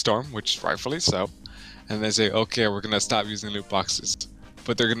shitstorm, which rightfully so. And they say, okay, we're going to stop using loot boxes.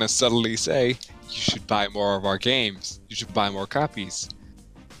 But they're going to subtly say, you should buy more of our games. You should buy more copies.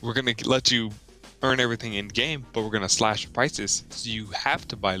 We're going to let you earn everything in game, but we're going to slash your prices. So you have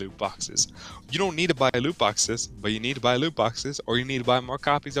to buy loot boxes. You don't need to buy loot boxes, but you need to buy loot boxes or you need to buy more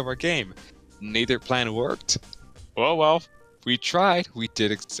copies of our game. Neither plan worked. Well, we tried. We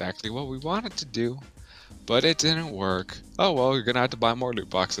did exactly what we wanted to do, but it didn't work. Oh well, you're going to have to buy more loot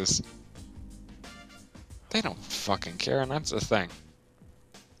boxes. They don't fucking care, and that's the thing.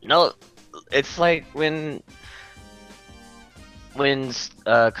 No, it's like when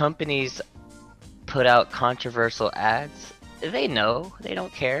companies put out controversial ads, they know, they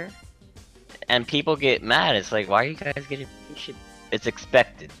don't care, and people get mad. It's like, why are you guys getting shit? It's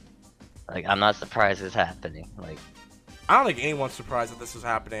expected. Like, I'm not surprised it's happening. Like, I don't think anyone's surprised that this is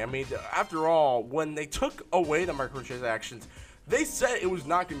happening. I mean, after all, when they took away the microtransactions, they said it was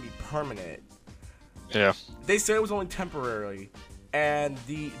not going to be permanent. Yeah. They said it was only temporary. And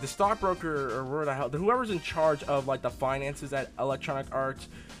the stockbroker or whatever the hell, whoever's in charge of like the finances at Electronic Arts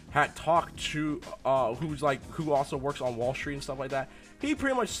had talked to who also works on Wall Street and stuff like that. He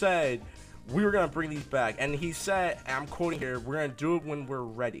pretty much said we were gonna bring these back, and he said, and I'm quoting here, we're gonna do it when we're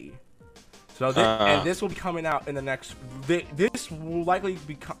ready. So and this will be coming out in the next. This will likely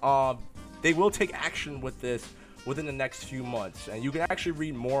be. They will take action with this within the next few months, and you can actually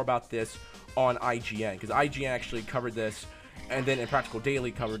read more about this on IGN because IGN actually covered this. And then Impractical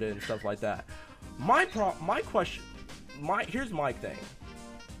Daily covered it and stuff like that. Here's my thing.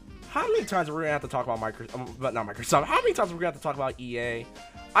 How many times are we gonna have to talk about Microsoft? How many times are we gonna have to talk about EA?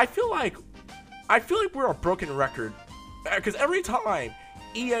 I feel like we're a broken record because every time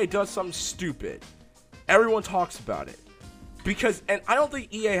EA does something stupid, everyone talks about it. And I don't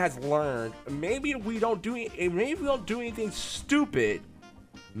think EA has learned. Maybe we don't do anything stupid.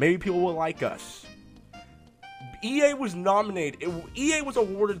 Maybe people will like us. EA was nominated. EA was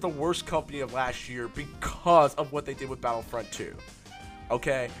awarded the worst company of last year because of what they did with Battlefront 2.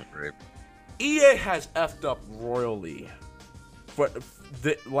 Okay? Right. EA has effed up royally for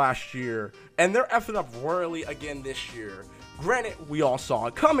last year, and they're effing up royally again this year. Granted, we all saw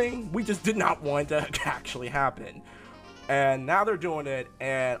it coming. We just did not want it to actually happen. And now they're doing it,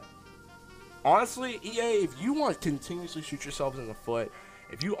 and honestly, EA, if you want to continuously shoot yourselves in the foot,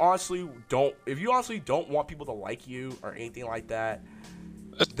 if you honestly don't want people to like you or anything like that,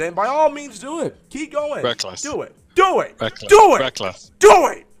 then by all means do it. Keep going. Reckless. Do it. Do it. Reckless. Do it. Reckless. Do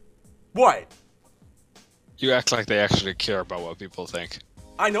it. What? You act like they actually care about what people think.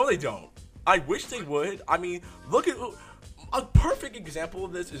 I know they don't. I wish they would. I mean, look at a perfect example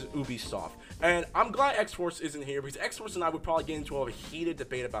of this is Ubisoft. And I'm glad X-Force isn't here because X-Force and I would probably get into a heated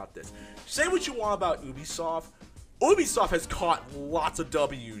debate about this. Say what you want about Ubisoft. Ubisoft has caught lots of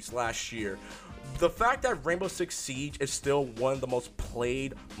W's last year. The fact that Rainbow Six Siege is still one of the most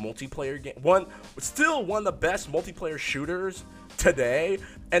played multiplayer still one of the best multiplayer shooters today,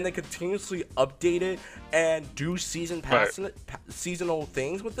 and they continuously update it and do seasonal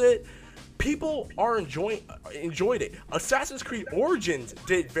things with it. People are enjoyed it. Assassin's Creed Origins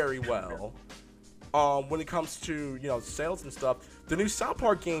did very well. When it comes to sales and stuff, the new South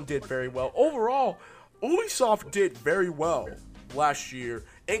Park game did very well. Overall, Ubisoft did very well last year,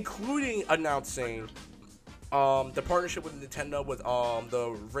 including announcing the partnership with Nintendo with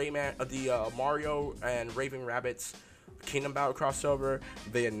the Mario and Raving Rabbids Kingdom Battle crossover.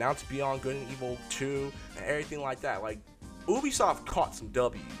 They announced Beyond Good and Evil 2 and everything like that. Like, Ubisoft caught some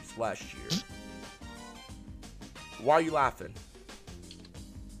W's last year. Why are you laughing?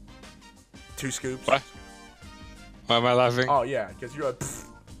 Two Scoops. What? Why am I laughing? Oh yeah, because you're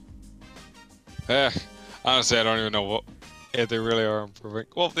a. Honestly, I don't even know if they really are improving.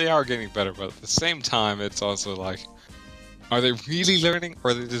 Well, they are getting better, but at the same time, it's also like, are they really learning,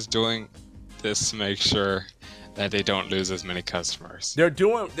 or are they just doing this to make sure that they don't lose as many customers? They're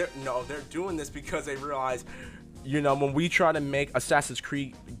doing this because they realize, when we try to make Assassin's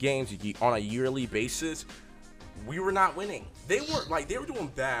Creed games on a yearly basis, we were not winning. They were doing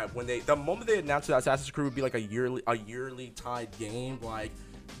bad when the moment they announced that Assassin's Creed would be like a yearly tied game, like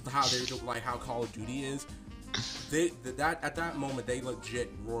how they do, like how Call of Duty is. At that moment they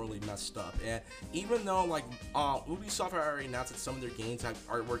legit royally messed up. And even though like Ubisoft had already announced that some of their games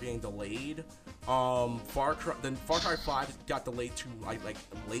were getting delayed, Far Cry 5 got delayed to like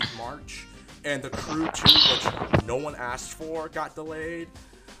late March, and The Crew 2, which no one asked for, got delayed.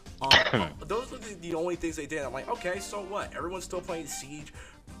 Those are the only things they did. I'm like, okay, so what? Everyone's still playing Siege.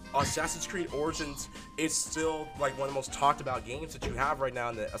 Assassin's Creed Origins is still like one of the most talked about games that you have right now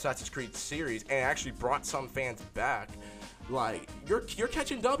in the Assassin's Creed series, and it actually brought some fans back. Like you're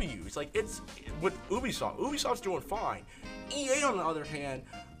catching W's. Like it's with Ubisoft. Ubisoft's doing fine. EA on the other hand,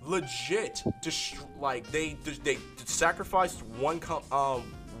 legit they sacrificed one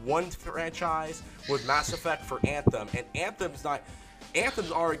franchise with Mass Effect for Anthem, and Anthem's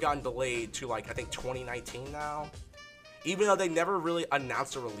already gotten delayed to like I think 2019 now. Even though they never really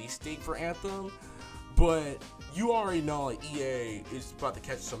announced a release date for Anthem, but you already know like EA is about to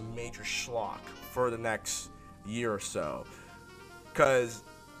catch some major schlock for the next year or so, because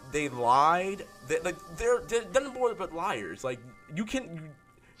they lied. They're nothing more but liars. Like you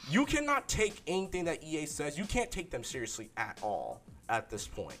cannot take anything that EA says. You can't take them seriously at all at this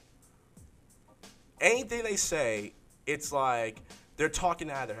point. Anything they say, it's like they're talking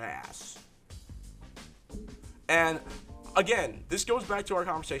out of their ass. And again, this goes back to our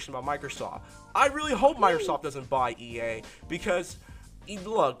conversation about Microsoft. I really hope Microsoft doesn't buy EA, because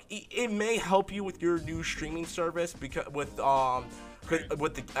look, it may help you with your new streaming service because with the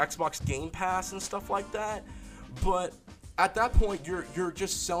Xbox Game Pass and stuff like that. But at that point, you're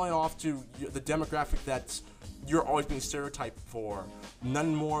just selling off to the demographic that's you're always being stereotyped for.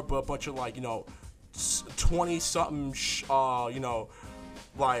 None more but a bunch of 20-something,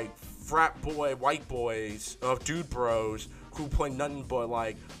 like frat boy, white boys, dude bros who play nothing but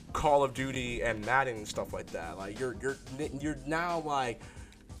like Call of Duty and Madden and stuff like that. Like you're now like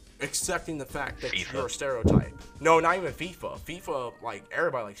accepting the fact that FIFA. You're a stereotype. No, not even FIFA. FIFA, like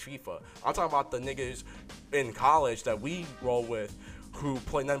everybody likes FIFA. I'm talking about the niggas in college that we roll with who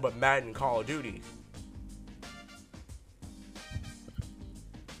play nothing but Madden and Call of Duty.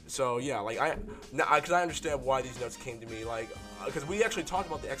 So yeah, like because I understand why these notes came to me, like because we actually talked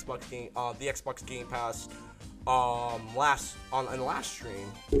about the Xbox Game Pass in the last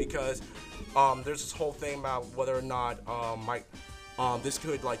stream, because there's this whole thing about whether or not this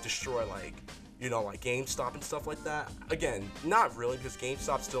could like destroy like GameStop and stuff like that. Again, not really, because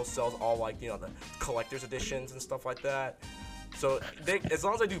GameStop still sells all like the collector's editions and stuff like that. So as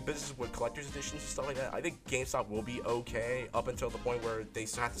long as I do business with collector's editions and stuff like that, I think GameStop will be okay up until the point where they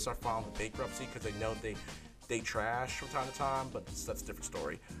have to start filing bankruptcy, because they know they trash from time to time. But that's a different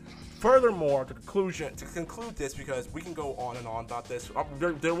story. Furthermore, to conclude this, because we can go on and on about this.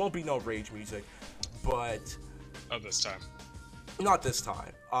 There won't be no rage music, but this time. Not this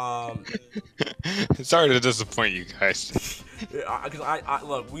time. Sorry to disappoint you guys. Because I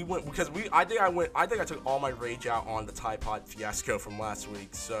think I took all my rage out on the Tide Pod fiasco from last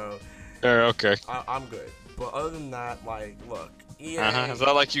week. So. Okay. I'm good. But other than that, like, look, EA. It's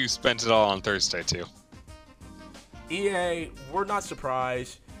not like you spent it all on Thursday too. EA, we're not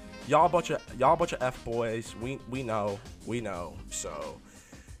surprised. Y'all a bunch of F boys. We know. So.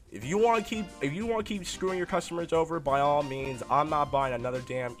 If you want to keep screwing your customers over, by all means, I'm not buying another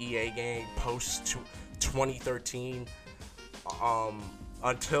damn EA game post 2013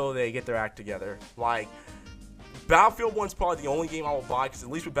 until they get their act together. Like, Battlefield 1's probably the only game I will buy, because at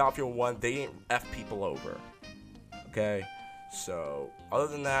least with Battlefield 1, they didn't F people over. Okay? So, other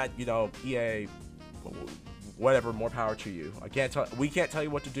than that, EA, whatever, more power to you. We can't tell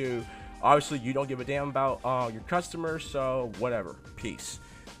you what to do. Obviously, you don't give a damn about your customers, so whatever. Peace.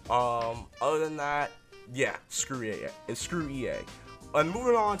 Other than that, yeah, screw EA. Screw EA. And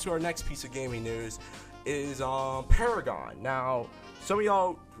moving on to our next piece of gaming news is Paragon. Now, some of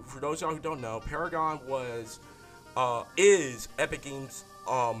y'all, for those of y'all who don't know, Paragon is Epic Games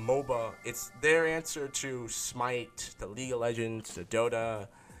MOBA. It's their answer to Smite, to League of Legends, to Dota,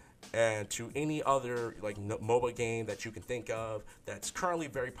 and to any other like MOBA game that you can think of that's currently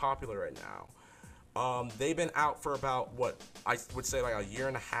very popular right now. They've been out for about what I would say like a year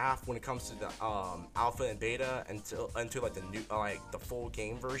and a half when it comes to the alpha and beta until like the new the full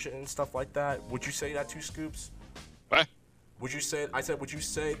game version and stuff like that. Would you say that too, Scoops? What? Would you say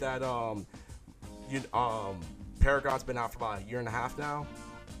that Paragon's been out for about a year and a half now?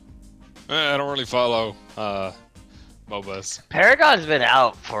 I don't really follow MOBAs. Paragon's been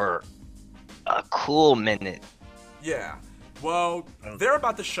out for a cool minute. Yeah. Well, they're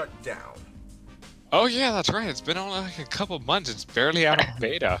about to shut down. Oh yeah, that's right. It's been only like a couple months. It's barely out of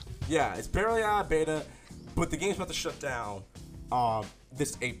beta. Yeah, it's barely out of beta, but the game's about to shut down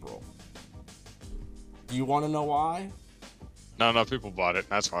this April. Do you want to know why? Not enough people bought it.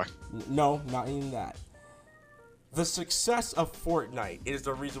 That's why. No, not even that. The success of Fortnite is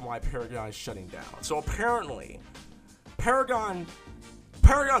the reason why Paragon is shutting down. So apparently, Paragon's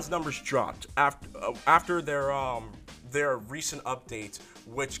numbers dropped after their recent updates,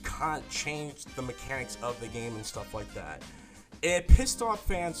 which kind of changed the mechanics of the game and stuff like that. It pissed off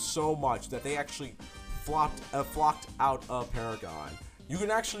fans so much that they actually flocked out of Paragon. You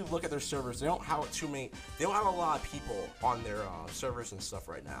can actually look at their servers. They don't have too many. They don't have a lot of people on their servers and stuff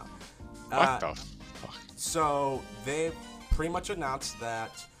right now. What the fuck? So they pretty much announced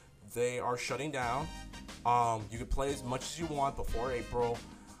that they are shutting down. You can play as much as you want before April,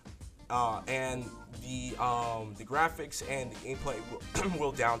 and the graphics and the gameplay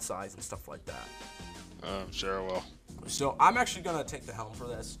will downsize and stuff like that. Sure it will. So I'm actually gonna take the helm for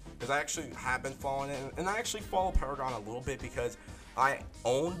this because I actually have been following it, and I actually follow Paragon a little bit because I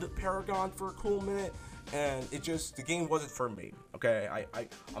owned Paragon for a cool minute, and the game wasn't for me. Okay,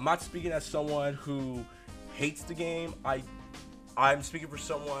 I'm not speaking as someone who hates the game. I'm speaking for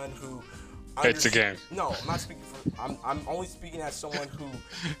someone who hates the game. No, I'm not speaking for. I'm only speaking as someone who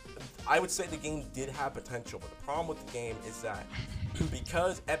I would say the game did have potential, but the problem with the game is that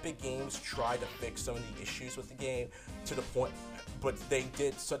because Epic Games tried to fix some of the issues with the game to the point, but they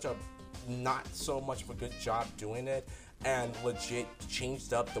did such a not so much of a good job doing it, and legit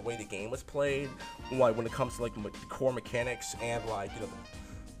changed up the way the game was played, like when it comes to like core mechanics and like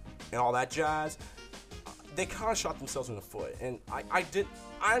and all that jazz. They kind of shot themselves in the foot, and I did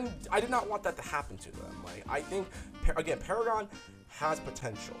not want that to happen to them. Like I think again, Paragon has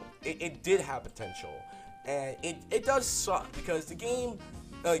potential. It did have potential, and it does suck because the game,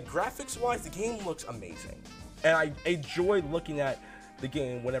 graphics wise, the game looks amazing, and I enjoy looking at the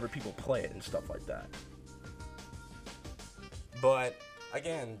game whenever people play it and stuff like that. But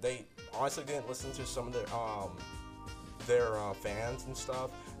again, they honestly didn't listen to some of their fans and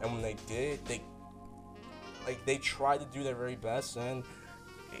stuff, and when they did, they tried to do their very best, and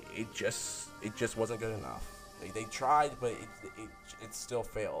it just wasn't good enough. They tried, but it still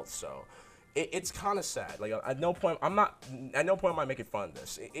failed. So it's kind of sad. Like at no point am I making fun of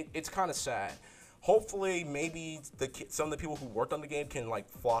this. It's kind of sad. Hopefully, maybe some of the people who worked on the game can like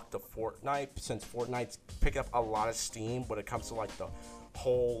flock to Fortnite, since Fortnite's picking up a lot of steam when it comes to like the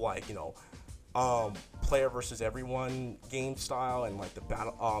whole like player versus everyone game style and like the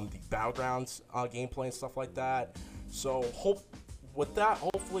battlegrounds gameplay and stuff like that. So hopefully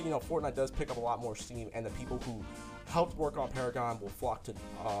Fortnite does pick up a lot more steam, and the people who helped work on Paragon will flock to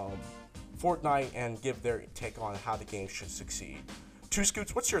Fortnite and give their take on how the game should succeed. Two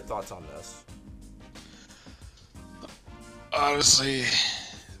Scoots, what's your thoughts on this? Honestly,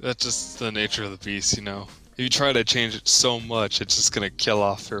 that's just the nature of the beast, If you try to change it so much, it's just gonna kill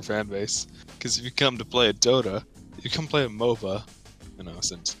off your fan base. Because if you come to play a Dota, you come play a MOBA,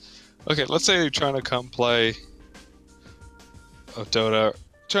 okay, let's say you're trying to come play Dota,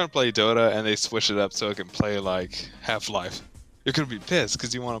 and they switch it up so it can play like Half-Life. You're gonna be pissed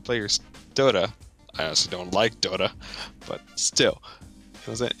because you want to play your Dota. I honestly don't like Dota, but still.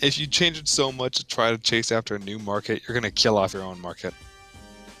 If you change it so much to try to chase after a new market, you're gonna kill off your own market.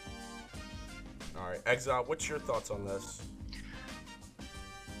 Alright, Exile, what's your thoughts on this?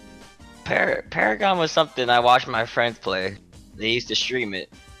 Paragon was something I watched my friends play. They used to stream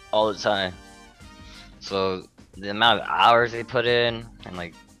it all the time. So the amount of hours they put in, and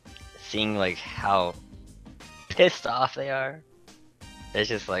like seeing like how pissed off they are, it's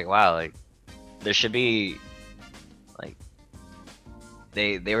just like wow, like there should be like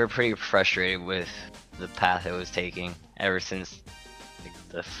they were pretty frustrated with the path it was taking ever since like,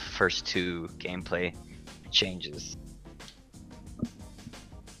 the first two gameplay changes.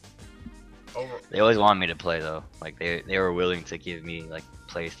 They always wanted me to play though. Like they were willing to give me like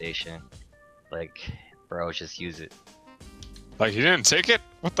PlayStation. Like, bro, just use it. Like you didn't take it?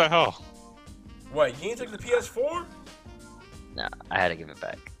 What the hell? Wait, you didn't take the PS4? Nah, I had to give it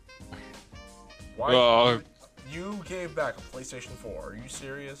back. Why? You gave back a PlayStation 4. Are you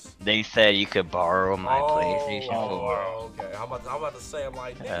serious? They said you could borrow my PlayStation 4. Oh, okay. I'm about to say, I'm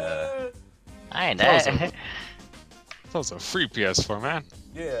like, nigga. I ain't that. That was a free PS4, man.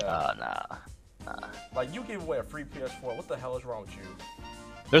 Yeah. Nah. Like, you gave away a free PS4. What the hell is wrong with you?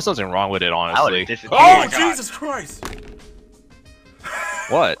 There's nothing wrong with it, honestly. Oh, Jesus Christ!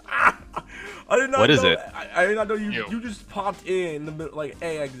 What? I did not what know, is it? I did not know you. You just popped in the middle, like,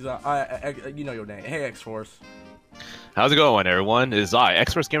 hey, you know your name. Hey, X-Force. How's it going, everyone? It is I,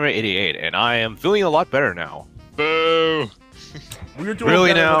 XpressGamer88, and I am feeling a lot better now. Boo! We're doing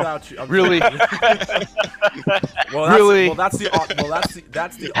really better now? Without you. Really? That's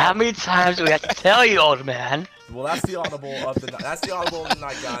the. How many times do we have to tell you, old man? Well, that's the audible of the night. That's the audible of the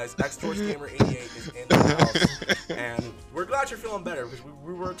night, guys. XpressGamer88 is in the house, and we're glad you're feeling better because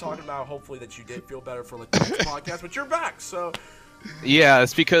we were talking about hopefully that you did feel better for like the next podcast, but you're back, so. Yeah,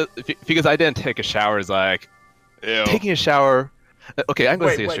 it's because I didn't take a shower. It's like taking a shower. Okay, I'm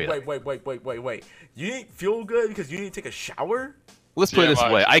gonna say it straight up. Wait. You didn't feel good because you didn't take a shower? Let's put it this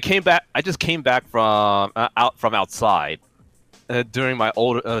way. I just came back from outside during my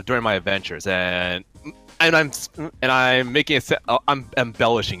adventures, and I'm making it. I'm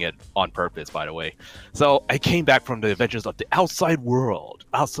embellishing it on purpose, by the way. So I came back from the adventures of the outside world,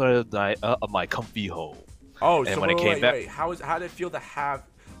 outside of my comfy home. Oh, and so when I came back, how did it feel to have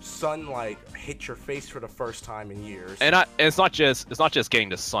sunlight hit your face for the first time in years? And it's not just getting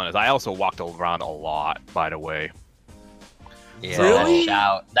the sun. I also walked around a lot, by the way. Yeah, really?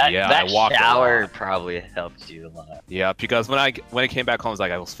 That shower probably helped you a lot. Yeah, because when I came back home, it's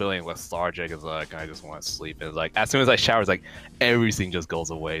like I was feeling lethargic. It's like I just want to sleep. And it's like as soon as I shower, it's like everything just goes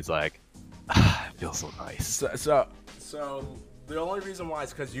away. It's like it feels so nice. So the only reason why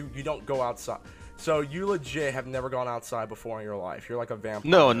is because you don't go outside. So you legit have never gone outside before in your life. You're like a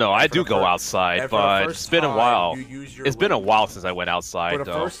vampire. No, I do go outside, but it's been a while. It's been a while since I went outside. For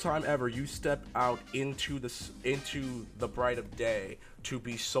the first time ever, you step out into the bright of day to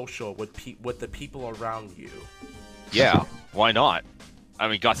be social with the people around you. Yeah, why not? I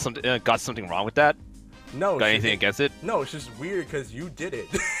mean, got something wrong with that? No. Got anything against it? No, it's just weird because you did it.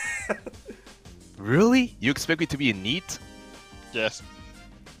 Really? You expect me to be a neat? Yes.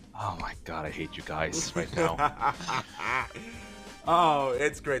 Oh my god, I hate you guys right now. Oh,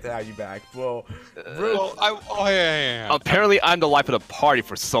 it's great to have you back. Well, yeah. Apparently, I'm the life of the party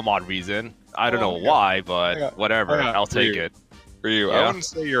for some odd reason. I don't know why, but whatever. I'll take it. Ryu, Yeah? I wouldn't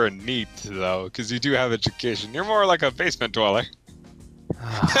say you're a neat though, because you do have education. You're more like a basement dweller.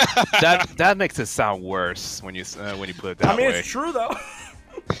 that makes it sound worse when you put it that way. I mean, it's true though.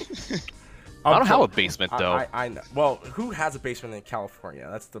 I don't have a basement though. I know. Well, who has a basement in California?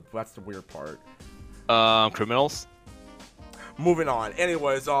 That's the weird part. Criminals. Moving on.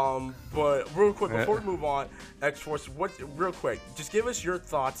 Anyways, but real quick before we move on, X-Force, real quick, just give us your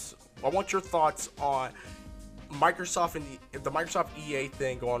thoughts. I want your thoughts on Microsoft and the Microsoft EA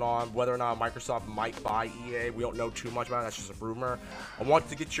thing going on, whether or not Microsoft might buy EA. We don't know too much about it. That's just a rumor. I want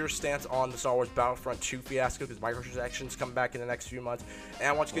to get your stance on the Star Wars Battlefront 2 fiasco because microtransactions come back in the next few months. And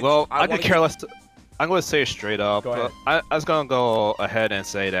I want to get I could care less. I'm going to say it straight up. Go ahead. I was going to go ahead and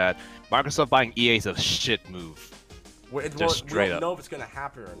say that Microsoft buying EA is a shit move. We don't know if it's going to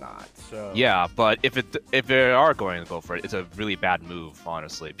happen or not. So yeah, but if they are going to go for it, it's a really bad move,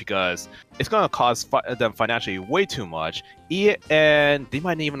 honestly, because it's going to cost them financially way too much. EA, and they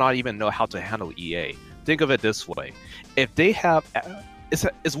might not even know how to handle EA. Think of it this way: if they have,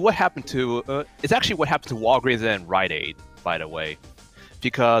 it's what happened to it's actually what happened to Walgreens and Rite Aid, by the way,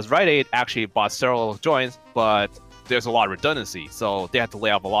 because Rite Aid actually bought several joints, but there's a lot of redundancy, so they have to lay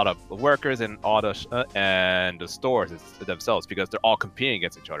off a lot of workers and all the stores themselves because they're all competing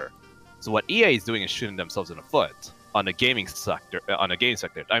against each other. So what EA is doing is shooting themselves in the foot on the gaming sector. I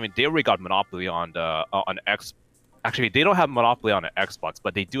mean, they already got monopoly on X. Actually, they don't have monopoly on the Xbox,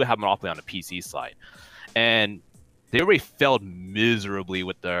 but they do have monopoly on the PC side, and they already failed miserably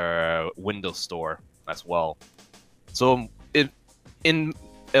with their Windows Store as well. So in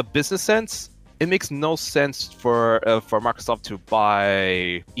a business sense, it makes no sense for Microsoft to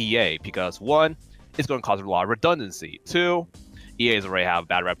buy EA because one, it's going to cause a lot of redundancy. Two, EA's already have a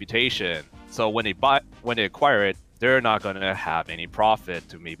bad reputation, so when they acquire it, they're not going to have any profit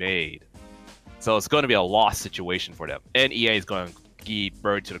to be made. So it's going to be a loss situation for them, and EA is going to get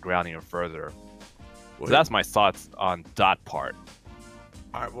burned to the ground even further. So that's my thoughts on that part.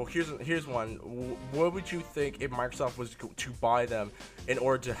 All right. Well, here's one. What would you think if Microsoft was to buy them in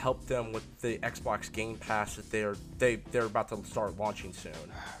order to help them with the Xbox Game Pass that they're about to start launching soon?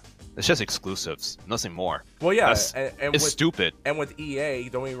 It's just exclusives, nothing more. Well, yeah, it's stupid. And with EA,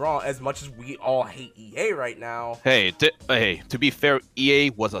 don't get me wrong, as much as we all hate EA right now. Hey, to be fair,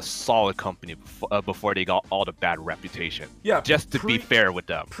 EA was a solid company before they got all the bad reputation. Yeah, just to be fair with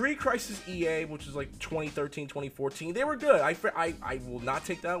them. Pre-crisis EA, which is like 2013, 2014, they were good. I will not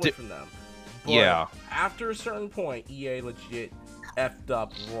take that away from them. But yeah. After a certain point, EA legit effed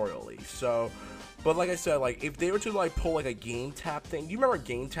up royally. So. But like I said, like if they were to like pull like a Game Tap thing, do you remember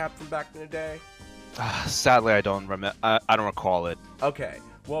Game Tap from back in the day? Sadly, I don't recall it. Okay.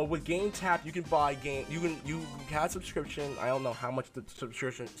 Well, with Game Tap, you can buy game. You had subscription. I don't know how much the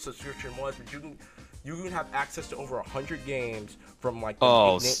subscription was, but you can have access to over 100 games from like the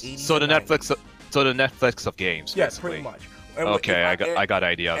 80s so the Netflix of games. Yeah, basically. pretty much. And okay, I got an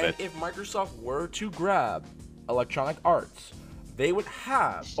idea of it. If Microsoft were to grab Electronic Arts, they would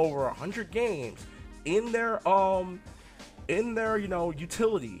have over 100 games in their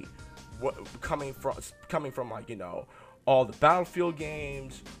utility, coming from like all the Battlefield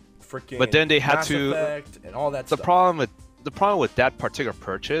games, freaking. But then they had Mass to Effect and all that the stuff. problem with that particular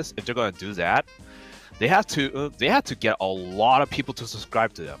purchase, if they're going to do that, they have to get a lot of people to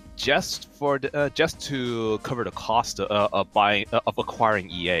subscribe to them just to cover the cost of acquiring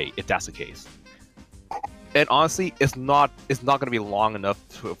EA, if that's the case. And honestly, it's not going to be long enough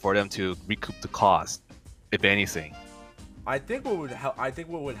for them to recoup the cost, if anything. I think what would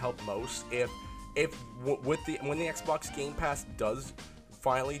help most when the Xbox Game Pass does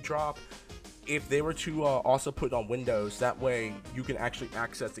finally drop, if they were to also put it on Windows, that way you can actually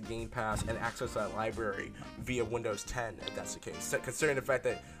access the Game Pass and access that library via Windows 10, if that's the case. Considering the fact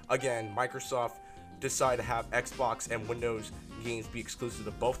that, again, Microsoft decided to have Xbox and Windows games be exclusive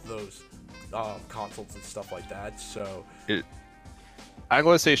to both of those consoles and stuff like that. So I'm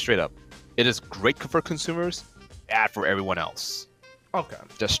going to say straight up, it is great for consumers, bad for everyone else. Okay.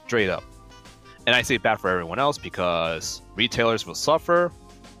 Just straight up. And I say bad for everyone else because retailers will suffer.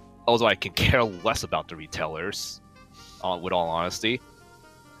 Although I can care less about the retailers, with all honesty.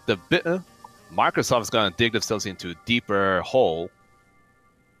 Microsoft is going to dig themselves into a deeper hole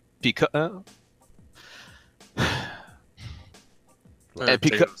because I'm going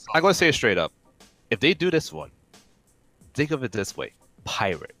to say it straight up. If they do this one, think of it this way: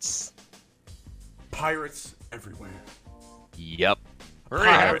 pirates. Pirates everywhere. Yep.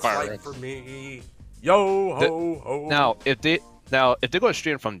 Pirates fight for me. Yo ho ho. Now, if they're going to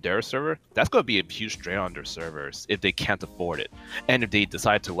stream from their server, that's going to be a huge drain on their servers if they can't afford it. And if they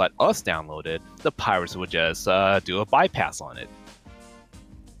decide to let us download it, the pirates would just do a bypass on it.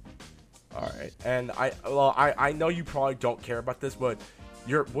 All right, and I know you probably don't care about this, but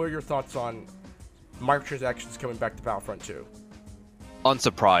what are your thoughts on microtransactions coming back to Battlefront 2?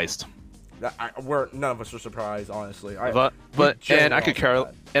 Unsurprised. None of us are surprised, honestly. I could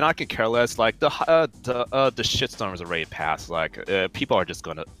care less. Like the shitstorm is already passed. Like people are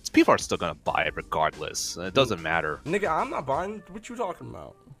still gonna buy it regardless. It doesn't matter. Nigga, I'm not buying. What you talking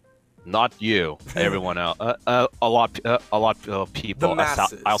about? Not you. Everyone else. A lot of people. The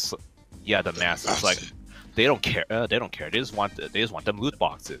masses. Yeah, the masses. Like they don't care. They don't care. They just want them loot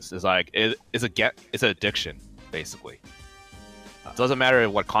boxes. It's like it's an addiction, basically. It doesn't matter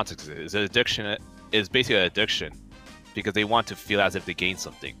what context it is. Addiction is basically an addiction because they want to feel as if they gain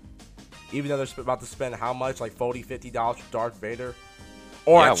something. Even though they're about to spend how much, like $40, $50 for Darth Vader,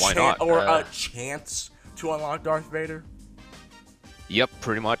 or why not? A chance to unlock Darth Vader. Yep,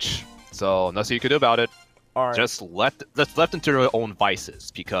 pretty much. So nothing you can do about it. All right. Just let's left into their own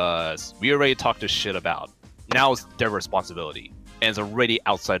vices because we already talked this shit about. Now it's their responsibility, and it's already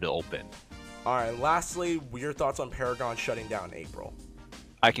outside the open. All right. Lastly, your thoughts on Paragon shutting down in April?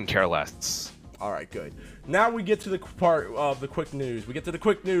 I can care less. All right, good. Now we get to the part of the quick news.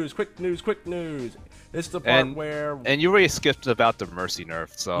 Quick news. This is the part where. And you already skipped about the Mercy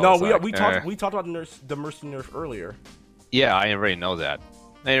nerf. So no, we talked about the Mercy nerf earlier. Yeah, I already know that.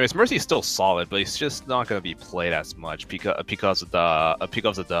 Anyways, Mercy is still solid, but it's just not gonna be played as much because of the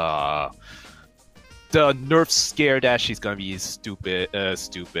nerf scare that she's gonna be stupid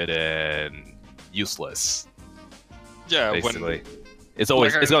and useless. Yeah, basically, it's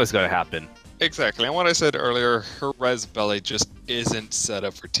always gonna happen. Exactly, and what I said earlier, her res belly just isn't set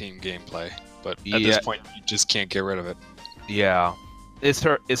up for team gameplay. But at this point, you just can't get rid of it. Yeah, it's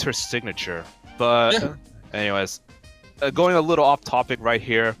her signature. But anyways, going a little off topic right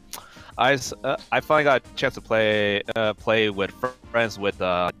here. I finally got a chance to play with friends with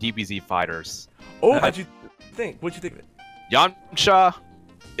DBZ fighters. Oh, what'd you think of it? Yamcha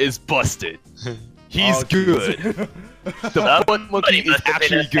is busted. He's good. The one monkey is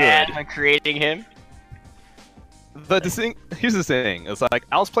actually good. When creating him. But here's the thing. It's like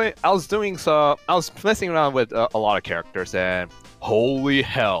I was messing around with a lot of characters, and holy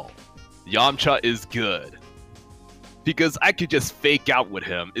hell, Yamcha is good. Because I could just fake out with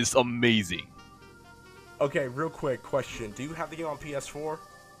him. It's amazing. Okay, real quick question: do you have the game on PS4?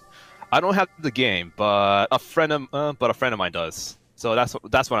 I don't have the game, but a friend of mine does. So that's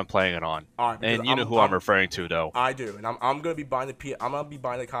what I'm playing it on. Right, and you know who I'm referring to, though. I do, and I'm gonna be buying the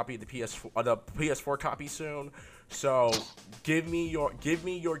copy of the PS4 copy soon. So give me your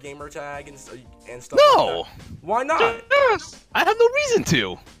gamer tag and stuff. No. Like that. Why not? Yes. I have no reason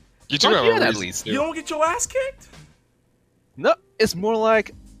to. You do have a reason at least. You don't get your ass kicked? No, it's more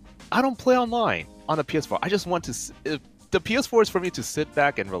like I don't play online on the PS4. I just want to. The PS4 is for me to sit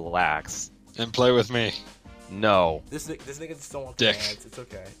back and relax and play with me. No. This nigga just don't want Dick. fans. It's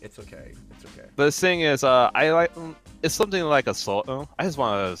okay. It's okay. It's okay. But the thing is, I like it's something like a solo. I just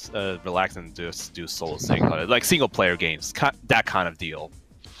want to relax and just do solo like single player games, that kind of deal.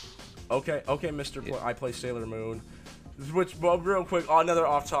 Okay, Mr. I play Sailor Moon. Which, well, real quick, another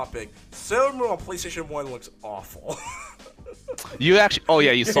off topic. Sailor Moon on PlayStation 1 looks awful. You actually? Oh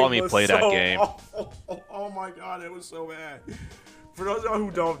yeah, you saw me play that game. Awful. Oh my god, it was so bad. For those of you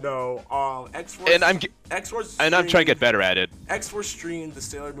who don't know, X-Force and I'm trying to get better at it. X-Force streamed the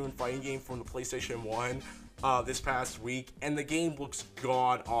Sailor Moon fighting game from the PlayStation 1 this past week, and the game looks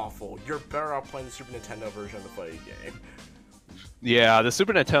god awful. You're better off playing the Super Nintendo version of the fighting game. Yeah, the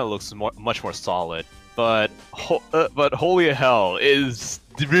Super Nintendo looks much more solid, but holy hell, is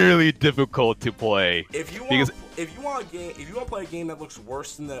really difficult to play. If you want to play a game that looks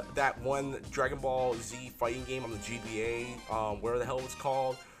worse than that one Dragon Ball Z fighting game on the GBA, where the hell it's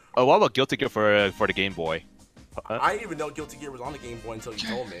called? Oh, what about Guilty Gear for the Game Boy? I didn't even know Guilty Gear was on the Game Boy until you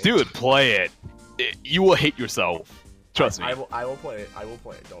told me. Dude, play it. You will hate yourself. Trust me. I will play it. I will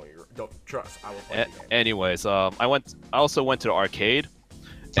play it. Don't trust. I will play the game. Anyways, I also went to the arcade.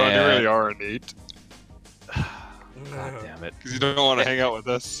 So you really are a neat. God damn it. Because you don't want to hang out with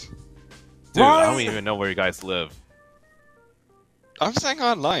us. Dude, I don't even know where you guys live. I'm saying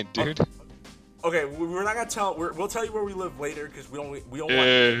online, dude. Okay, we're not gonna tell. We'll tell you where we live later because we don't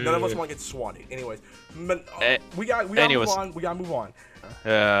want. None of us want to get swatted. Anyways, but, we gotta move on. We gotta move on.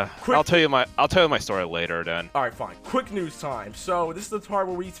 Yeah, I'll tell you my story later then. All right, fine. Quick news time. So this is the part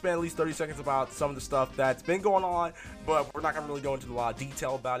where we spend at least 30 seconds about some of the stuff that's been going on, but we're not gonna really go into a lot of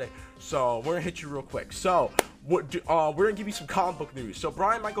detail about it. So we're gonna hit you real quick. So we're gonna give you some comic book news. So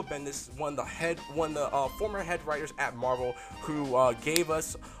Brian Michael Bendis, one of the former head writers at Marvel, who gave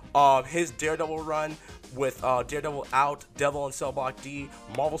us his Daredevil run with Daredevil Out, Devil and Cell Block D,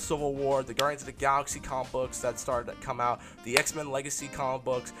 Marvel Civil War, the Guardians of the Galaxy comic books that started to come out, the X-Men Legacy comic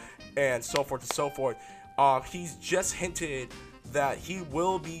books, and so forth and so forth. He's just hinted that he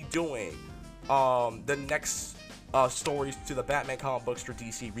will be doing the next stories to the Batman comic books for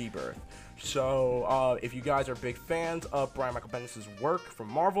DC Rebirth. So if you guys are big fans of Brian Michael Bendis' work from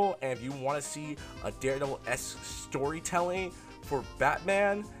Marvel, and if you want to see a Daredevil-esque storytelling for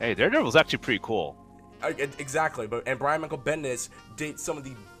Batman, hey, Daredevil's actually pretty cool. Exactly, and Brian Michael Bendis did some of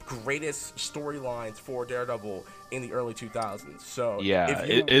the greatest storylines for Daredevil in the early 2000s. So yeah,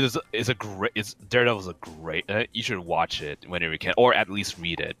 Daredevil's a great. You should watch it whenever you can, or at least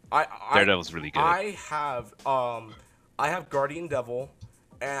read it. Daredevil's really good. I have Guardian Devil,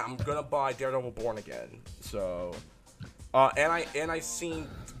 and I'm gonna buy Daredevil Born Again. So, and I seen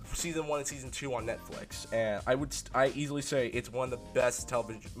season 1 and season 2 on Netflix, and I easily say it's one of the best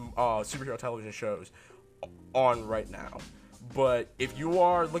superhero television shows on right now. But if you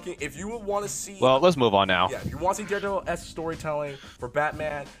want to see, well, let's move on now. Yeah, if you want to see Daredevil-esque storytelling for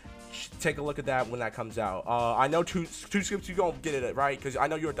Batman, take a look at that when that comes out. I know two skips you gonna get it right because I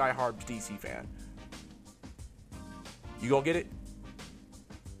know you're a diehard DC fan. You gonna get it?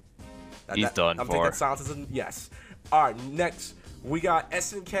 He's done I'm for. thinking silence is yes. All right, next. We got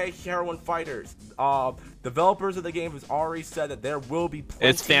SNK Heroine Fighters. Developers of the game has already said that there will be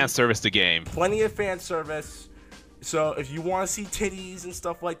it's fan service the game. Plenty of fan service. So if you want to see titties and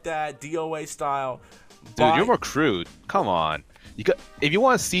stuff like that, DOA style. Dude, you're more crude. Come on. If you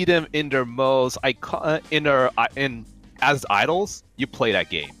want to see them in their most as idols, you play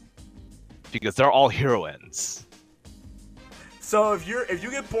that game because they're all heroines. So if you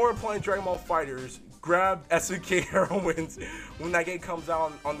get bored playing Dragon Ball FighterZ, grab SNK Heroines when that game comes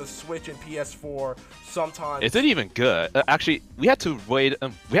out on the Switch and PS4 sometime. Is it even good? Actually, we had to wait.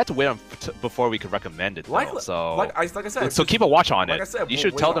 Before we could recommend it. Like I said. So keep a watch on it. Like I said, you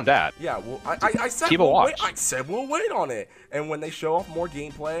should tell them that. Yeah. Well, I said keep a watch. I said we'll wait on it, and when they show off more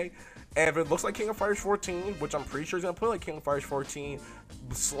gameplay, and if it looks like King of Fighters 14, which I'm pretty sure is gonna play like King of Fighters 14,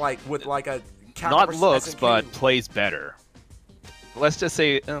 like with like a not looks, but plays better. Let's just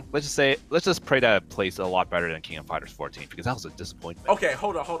pray that it plays a lot better than King of Fighters 14 because that was a disappointment. Okay,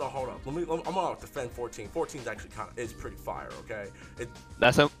 hold on. I'm gonna defend 14. 14 is actually is pretty fire. Okay.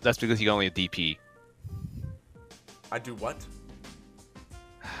 That's because you only a DP. I do what?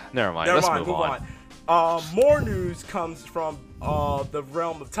 Never mind. Let's move on. More news comes from the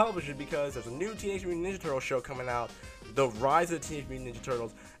realm of television because there's a new Teenage Mutant Ninja Turtles show coming out, The Rise of the Teenage Mutant Ninja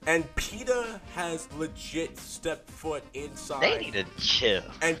Turtles, and PETA has legit stepped foot inside. They need to chill.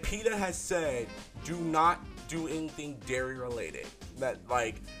 And PETA has said, do not do anything dairy related. That,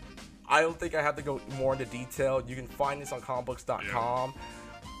 like, I don't think I have to go more into detail. You can find this on comicbooks.com.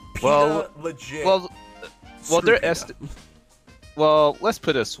 PETA legit. Well, let's put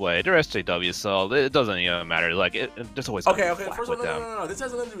it this way: they're SJW, so it doesn't even matter. Like, there's always okay. First of all, no. This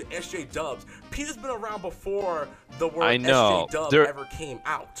has nothing to do with SJ Dubs. PETA's been around before the word SJ Dub ever came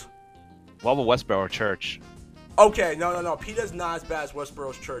out. Well, the Westboro Church. Okay, no. PETA's not as bad as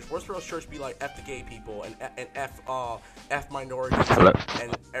Westboro's Church. Westboro's Church be like F the gay people and F minorities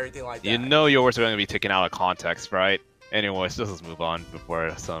and everything like that. You know your words are going to be taken out of context, right? Anyways, let's move on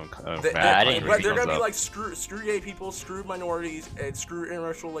before some they're gonna be like screw gay people, screw minorities, and screw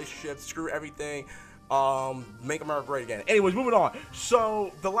interracial relationships, screw everything. Make America great again. Anyways, moving on.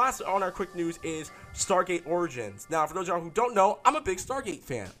 So the last on our quick news is Stargate Origins. Now, for those of y'all who don't know, I'm a big Stargate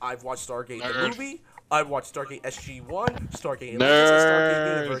fan. I've watched Stargate the movie. I've watched Stargate SG-1, Stargate Atlantis, and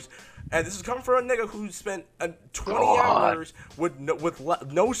Stargate Universe. And this is coming from a nigga who spent 20 hours with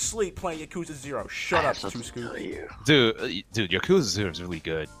no sleep playing Yakuza 0. Shut up, Two Scoop. Dude, Yakuza 0 is really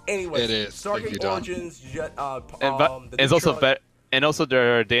good. Anyways, it is. Stargate Origins, it's also better. And also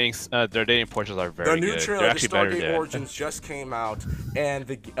their dating portions are very good. The new trailer, They're actually Stargate better Origins, just came out, and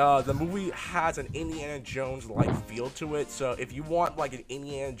the movie has an Indiana Jones-like feel to it. So if you want like an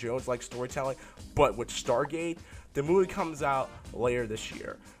Indiana Jones-like storytelling, but with Stargate, the movie comes out later this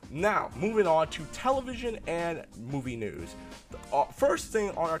year. Now, moving on to television and movie news. First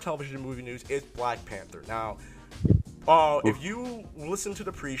thing on our television and movie news is Black Panther. Now, if you listen to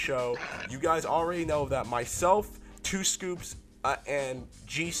the pre-show, you guys already know that myself, Two Scoops, and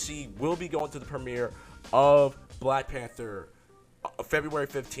GC will be going to the premiere of Black Panther February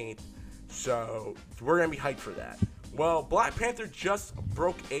 15th. So we're going to be hyped for that. Well, Black Panther just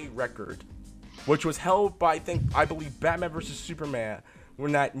broke a record, which was held by, I believe, Batman vs. Superman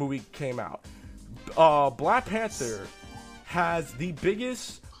when that movie came out. Black Panther has the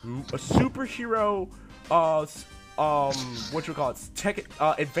biggest superhero,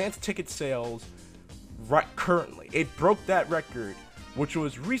 advanced ticket sales right currently. It broke that record, which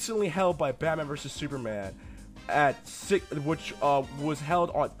was recently held by Batman vs. Superman at which was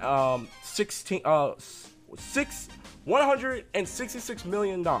held on $166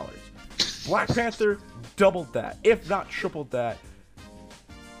 million. Black Panther doubled that, if not tripled that,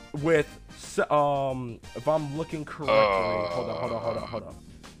 with if I'm looking correctly. Hold on.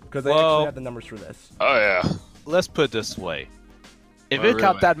 Because I actually have the numbers for this. Oh yeah. Let's put it this way: if it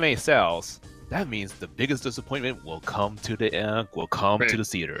got that many sales, that means the biggest disappointment will come to the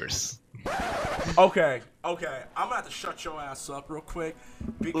theaters. Okay. I'm gonna have to shut your ass up real quick.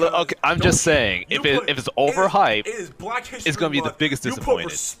 Okay, I'm just saying, if it's overhyped, it's gonna be the biggest disappointment. You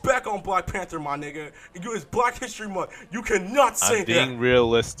put respect on Black Panther, my nigga. It's Black History Month. You cannot say that. I'm being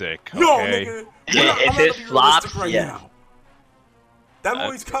realistic. Okay? No, nigga. If it flops, now. That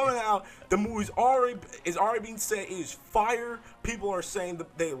movie's coming out. The movie's already being said it is fire. People are saying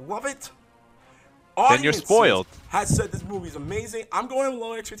that they love it. Then you're spoiled. Has said this movie is amazing. I'm going with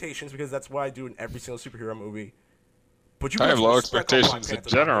low expectations because that's what I do in every single superhero movie. But I have low expectations in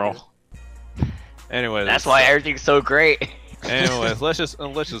general. Anyway, that's why everything's so great. Anyways, let's just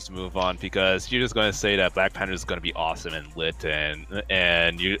move on because you're just gonna say that Black Panther is gonna be awesome and lit, and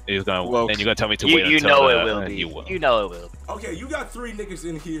you're gonna tell me to wait. You know it will be. You know it will. Okay, you got 3 niggas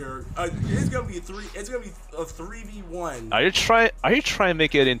in here. It's gonna be a 3v1. Are you trying to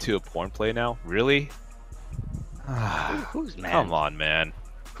make it into a porn play now? Really? Who's man? Come on, man.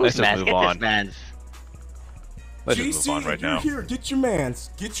 Who's Let's just move on. Let's just move on right now. Here, get your mans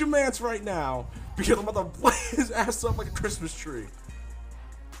right now. Because I'm about to blow his ass up like a Christmas tree.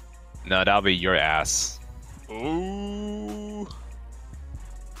 No, that'll be your ass. Ooh.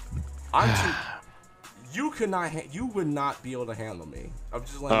 You would not be able to handle me. I'm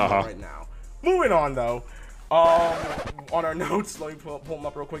just letting you know right now. Moving on though. On our notes, let me pull them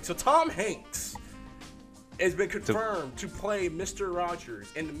up real quick. So Tom Hanks has been confirmed to play Mr. Rogers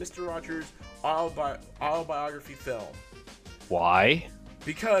in the Mr. Rogers autobiography film. Why?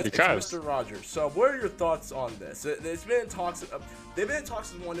 Because it's Mr. Rogers. So, what are your thoughts on this? There's been talks. They've been in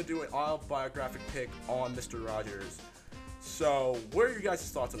talks of wanting to do an autobiographic pick on Mr. Rogers. So, what are your guys'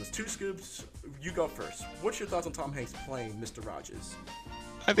 thoughts on this? Two Scoops, you go first. What's your thoughts on Tom Hanks playing Mr. Rogers?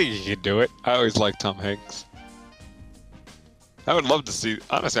 I think he could do it. I always liked Tom Hanks. I would love to see.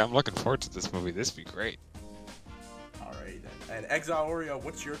 Honestly, I'm looking forward to this movie. This would be great. Alright then. And Exile Oreo,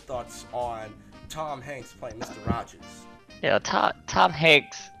 what's your thoughts on Tom Hanks playing Mr. Rogers. Yeah, Tom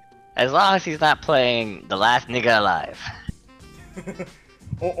Hanks, as long as he's not playing the last nigga alive.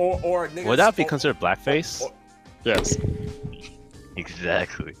 or niggas, would that be considered blackface? Yes.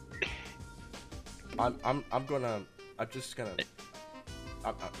 Exactly. I'm not even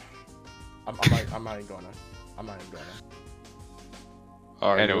gonna.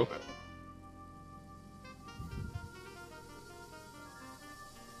 Are you?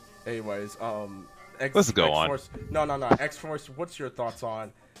 Anyways, Let's go on. No. X-Force, what's your thoughts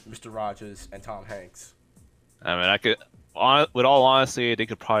on Mr. Rogers and Tom Hanks? I mean, with all honesty, they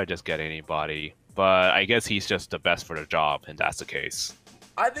could probably just get anybody, but I guess he's just the best for the job, and that's the case.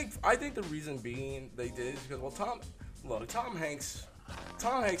 I think the reason being they did is because Tom Hanks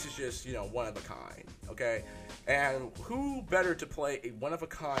is just, you know, one of a kind, okay? And who better to play a one of a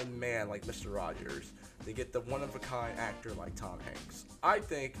kind man like Mr. Rogers than get the one of a kind actor like Tom Hanks? I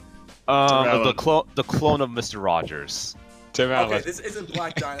think the clone of Mr. Rogers. Tim Allen. Okay, this isn't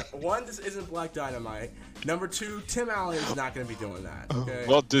Black Dynamite. One, this isn't Black Dynamite. Number two, Tim Allen is not going to be doing that. Okay.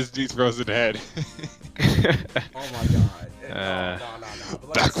 Walt Disney's Frozen Head. Oh my God. No. But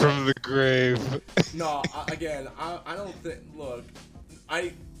like Back from the grave. No, I don't think. Look,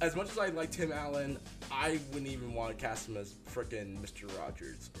 as much as I like Tim Allen, I wouldn't even want to cast him as frickin' Mr.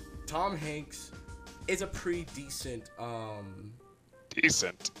 Rogers. Tom Hanks is a pretty decent.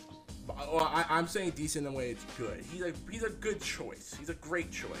 Decent. Well, I'm saying decent in the way it's good. He's a good choice. He's a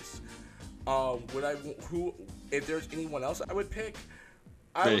great choice. If there's anyone else I would pick,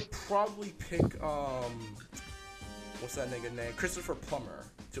 I would probably pick what's that nigga name? Christopher Plummer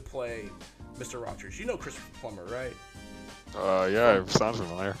to play Mr. Rogers. You know Christopher Plummer, right? Yeah, it sounds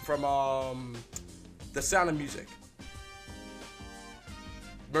familiar. From The Sound of Music.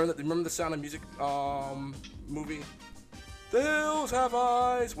 Remember the Sound of Music movie? The Hills Have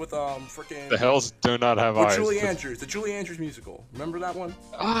Eyes with freaking. The Hills do not have eyes. Julie Andrews, the Julie Andrews musical. Remember that one?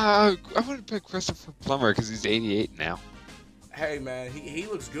 I would pick Christopher Plummer because he's 88 now. Hey man, he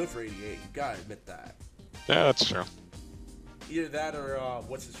looks good for 88. You gotta admit that. Yeah, that's true. Either that or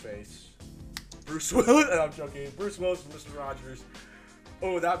what's his face? Bruce Willis. I'm joking. Bruce Willis and Mr. Rogers.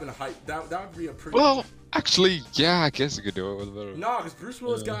 Oh, that'd been a hype. That would be a pretty. Well, actually, yeah, I guess you could do it with a bit of. No, because Bruce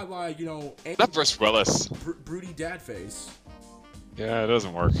Willis got like, you know. Not Bruce Willis. Broody dad face. Yeah, it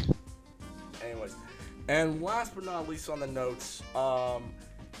doesn't work. Anyways, and last but not least on the notes,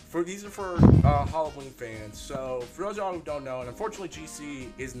 these are for Halloween fans. So for those of y'all who don't know, and unfortunately GC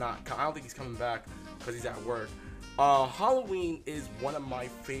is not. I don't think he's coming back because he's at work. Halloween is one of my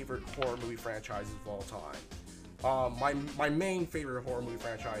favorite horror movie franchises of all time. My main favorite horror movie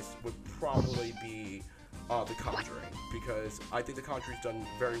franchise would probably be The Conjuring, because I think The Conjuring's done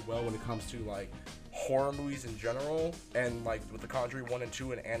very well when it comes to like horror movies in general, and like with The Conjuring 1 and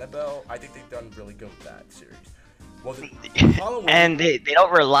 2 and Annabelle, I think they've done really good with that series. Well, Halloween, and they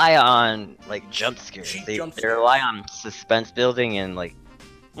don't rely on like jump scares. They rely on suspense building and like.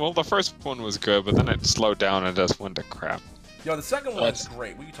 Well, the first one was good, but then it slowed down and just went to crap. Yo, the second one's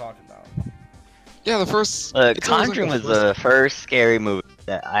great. What are you talking about? Yeah, the first. Conjuring was the first scary movie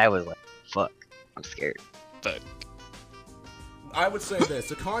that I was like, "Fuck, I'm scared." But I would say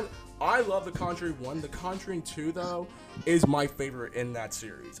this: I love The Conjuring 1. The Conjuring 2, though, is my favorite in that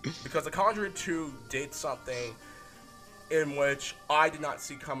series because The Conjuring 2 did something in which I did not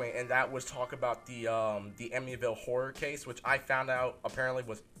see coming, and that was talk about the Amityville horror case, which I found out apparently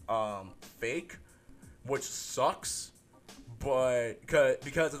was fake, which sucks. But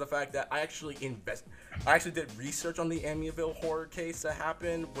because of the fact that I actually did research on the Amityville horror case that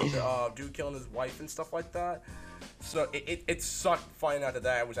happened with the dude killing his wife and stuff like that. So it sucked finding out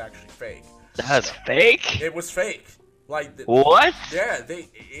that was actually fake. That's fake? It was fake. Like what? Yeah, the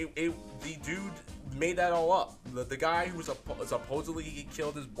dude made that all up. The guy who was supposedly he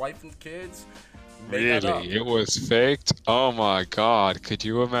killed his wife and kids. Made that up. It was faked? Oh my god, could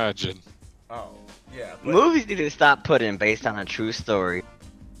you imagine? Oh, yeah. Movies need to stop putting based on a true story.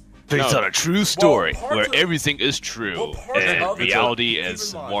 Based on a true story where everything is true and reality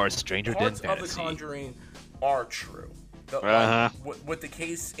is more stranger than fantasy. Parts of The Conjuring are true. With the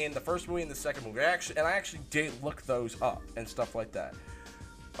case in the first movie and the second movie. I actually did look those up and stuff like that.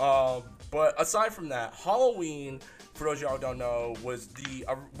 But aside from that, Halloween, for those of y'all who don't know, was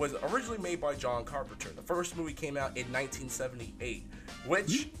originally made by John Carpenter. The first movie came out in 1978,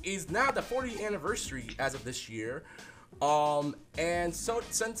 which is now the 40th anniversary as of this year. And so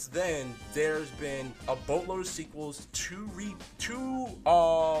since then, there's been a boatload of sequels,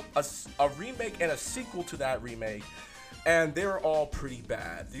 a remake and a sequel to that remake, and they're all pretty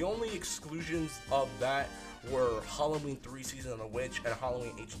bad. The only exclusions of that were Halloween 3 Season of the Witch and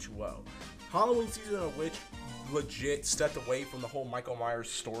Halloween H2O. Halloween Season of the Witch legit stepped away from the whole Michael Myers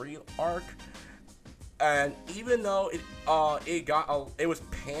story arc. And even though it was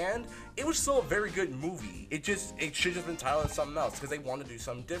panned, it was still a very good movie. It should have been titled as something else because they wanted to do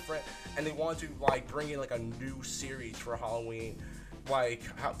something different and they wanted to like bring in like a new series for Halloween, like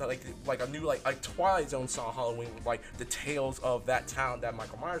a new like Twilight Zone style Halloween with like the tales of that town that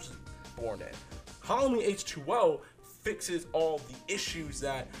Michael Myers was born in. Halloween H2O fixes all the issues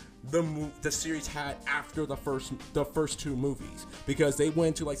that the series had after the first two movies, because they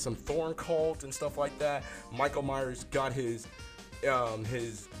went to like some thorn cult and stuff like that. Michael Myers got his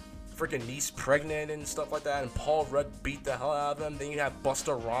freaking niece pregnant and stuff like that, and Paul Rudd beat the hell out of him. Then you have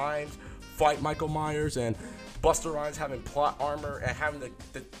Busta Rhymes fight Michael Myers, and Busta Rhymes having plot armor and having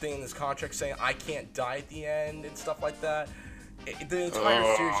the thing in his contract saying I can't die at the end and stuff like that. The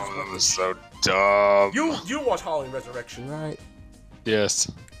entire series just went so dumb. You watch Halloween Resurrection, right?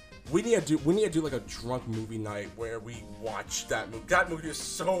 Yes. We need to do like a drunk movie night where we watch that movie. That movie is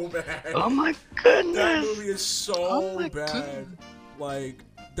so bad. Oh my goodness. That movie is so bad. Goodness. Like,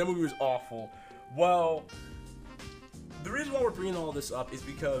 that movie was awful. Well, the reason why we're bringing all this up is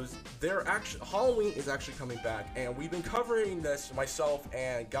because Halloween is actually coming back, and we've been covering this, myself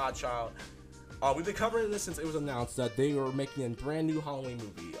and Godchild. We've been covering this since it was announced that they were making a brand new Halloween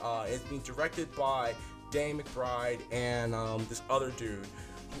movie. It's being directed by Danny McBride and this other dude.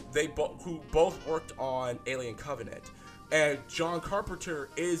 Who both worked on Alien Covenant, and John Carpenter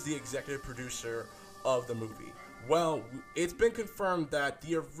is the executive producer of the movie. Well, it's been confirmed that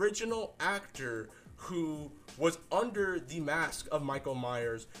the original actor who was under the mask of Michael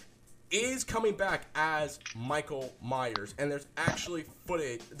Myers is coming back as Michael Myers, and there's actually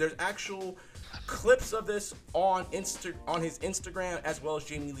footage, there's actual clips of this on his Instagram, as well as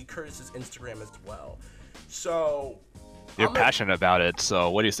Jamie Lee Curtis's Instagram as well. So you're passionate about it, so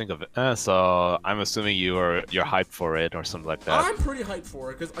what do you think of it? So I'm assuming you're hyped for it or something like that. I'm pretty hyped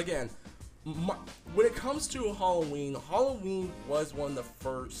for it because, again, when it comes to Halloween was one of the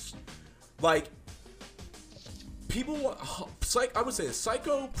first, like, people, I would say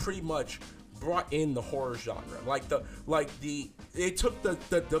Psycho pretty much brought in the horror genre. It took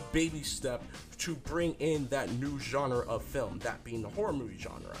the baby step to bring in that new genre of film, that being the horror movie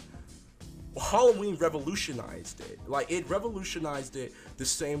genre. Halloween revolutionized it. Like, it revolutionized it the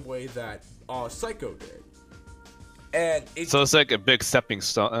same way that Psycho did. And so it's like a big stepping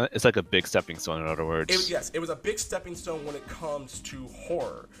stone. It's like a big stepping stone, in other words. It was a big stepping stone when it comes to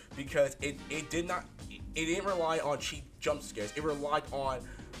horror, because it didn't rely on cheap jump scares. It relied on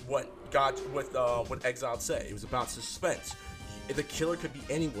what Exiled said. It was about suspense. The killer could be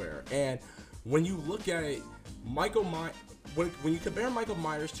anywhere. And when you look at it, when you compare Michael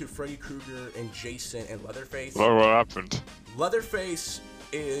Myers to Freddy Krueger and Jason and Leatherface, what happened? Leatherface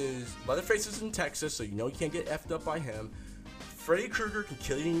is in Texas, so you know you can't get effed up by him. Freddy Krueger can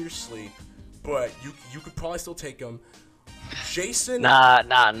kill you in your sleep, but you could probably still take him. Jason, Nah.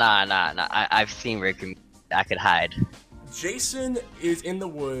 I've seen Rick and I could hide. Jason is in the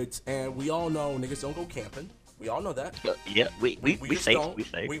woods, and we all know niggas don't go camping. We all know that. Yeah, we safe. Don't. We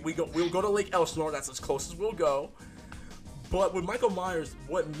safe. We'll go to Lake Elsinore. That's as close as we'll go. But with Michael Myers,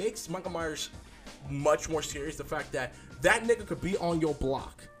 what makes Michael Myers much more serious is the fact that that nigga could be on your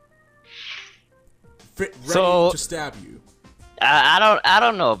block, ready to stab you. I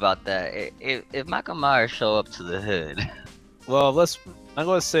don't know about that. If Michael Myers show up to the hood, well, I'm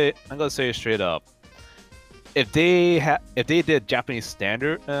gonna say it straight up. If they did Japanese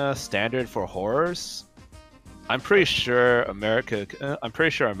standard for horrors, I'm pretty sure America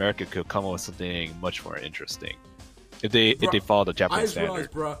could come up with something much more interesting. If they follow the Japanese standard. I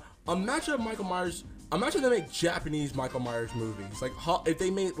just realized, bro. Imagine Michael Myers. Imagine they make Japanese Michael Myers movies. Like, if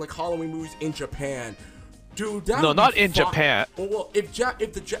they made like Halloween movies in Japan, dude. No, not in Japan. Well, if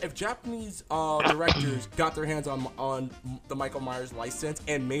Japanese directors got their hands on the Michael Myers license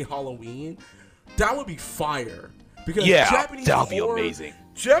and made Halloween, that would be fire. Because that would be amazing.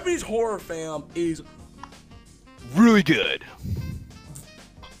 Japanese horror, fam, is really good.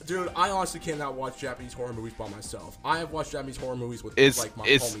 Dude, I honestly cannot watch Japanese horror movies by myself. I have watched Japanese horror movies with like my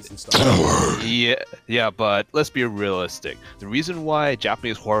homies and stuff. Yeah, but let's be realistic. The reason why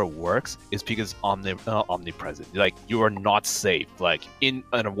Japanese horror works is because omnipresent. Like, you are not safe. Like, in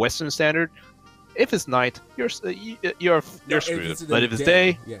a Western standard, if it's night, you're screwed. But if it's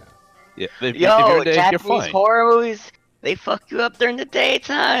day, if you're day, Japanese you're fine. horror movies, they fuck you up during the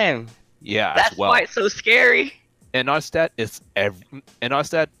daytime. Yeah, that's why it's so scary. And not that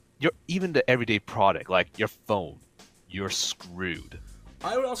you're even the everyday product, like your phone, you're screwed.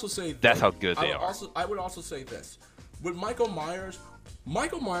 I would also say that's how good they are. I would also say this: with Michael Myers,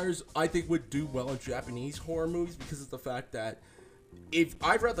 Michael Myers, I think, would do well in Japanese horror movies because of the fact that if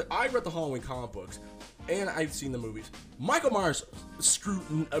I've read the Halloween comic books and I've seen the movies, Michael Myers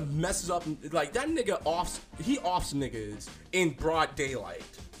messes up like that nigga offs niggas in broad daylight.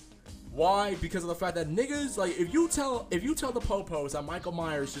 Why? Because of the fact that niggas, like, if you tell the popos that Michael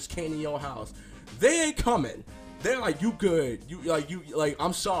Myers just came to your house, they ain't coming. They're like, you good.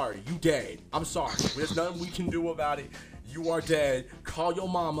 I'm sorry. You dead. I'm sorry. There's nothing we can do about it. You are dead. Call your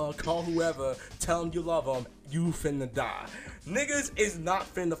mama. Call whoever. Tell them you love them. You finna die. Niggas is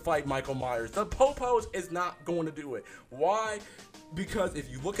not finna fight Michael Myers. The popos is not going to do it. Why? Because if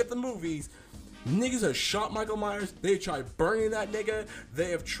you look at the movies, niggas have shot Michael Myers. They have tried burning that nigga. They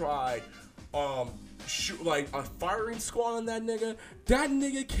have tried shoot like a firing squad on that nigga. That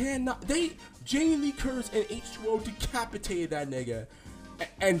nigga cannot. Jamie Lee Curtis and H2O decapitated that nigga.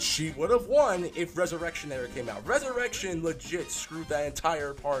 And she would have won if Resurrection ever came out. Resurrection legit screwed that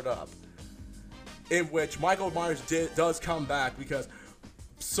entire part up. In which Michael Myers does come back because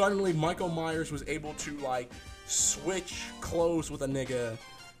suddenly Michael Myers was able to like switch clothes with a nigga,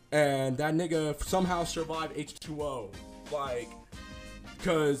 and that nigga somehow survived H2O. Like,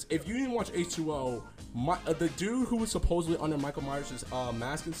 because if you didn't watch H2O, the dude who was supposedly under Michael Myers'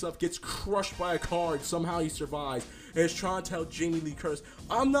 mask and stuff gets crushed by a car and somehow he survives and is trying to tell Jamie Lee Curtis,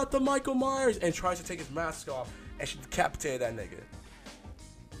 I'm not the Michael Myers, and tries to take his mask off, and she decapitated that nigga.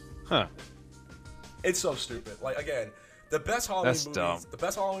 Huh. It's so stupid. Like, again, the best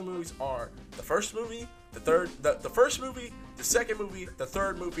Halloween movies are the first movie, the first movie, the second movie, the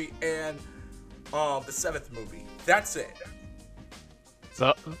third movie, and the seventh movie. That's it.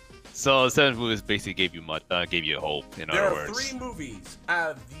 So the seventh movie basically gave you hope. In other words, there are 3 movies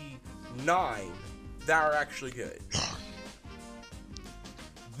out of the 9 that are actually good.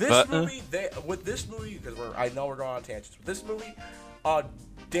 This movie, because I know we're going on tangents. With this movie,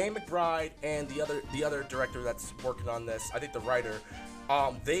 Dan McBride and the other director that's working on this, I think the writer,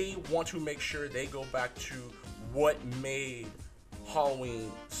 they want to make sure they go back to what made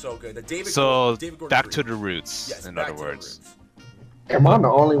Halloween so good. David Gordon back to the roots. Yes, in other words. Am I the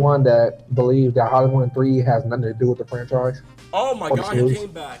only one that believes that Halloween 3 has nothing to do with the franchise? Oh my god, he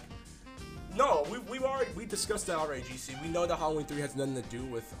came back. No, we discussed that already, GC. We know that Halloween 3 has nothing to do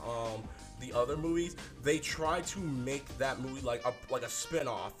with the other movies. They tried to make that movie like a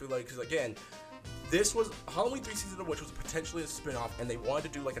spin-off. Like, because again, this was Halloween 3 season, which was potentially a spin-off, and they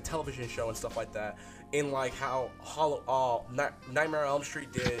wanted to do like a television show and stuff like that, in like how Nightmare on Elm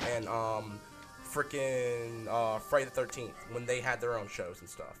Street did, and freaking Friday the 13th, when they had their own shows and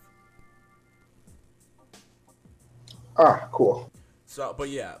stuff. Ah, cool. So, but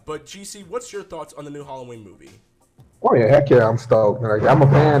GC, what's your thoughts on the new Halloween movie? Oh yeah, heck yeah, I'm stoked. Like, I'm a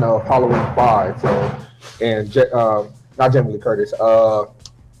fan of Halloween 5, so, and not Jamie Lee Curtis.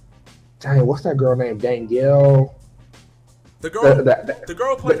 Dang, what's that girl named? Danielle. The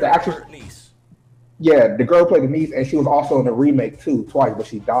girl played her niece. Yeah, the girl played the niece, and she was also in the remake too, twice, but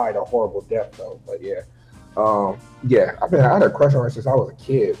she died a horrible death though. But yeah, yeah, I had a crush on her since I was a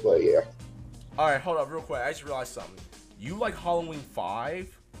kid. But yeah. All right, hold up, real quick. I just realized something. You like Halloween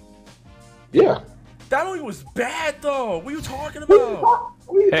 5? Yeah. That movie was bad though. What are you talking about?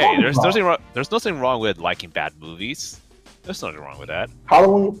 Hey, there's nothing wrong with liking bad movies. There's nothing wrong with that.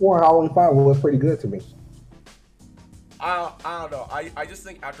 Halloween 4 and Halloween 5 was pretty good to me. I don't know. I just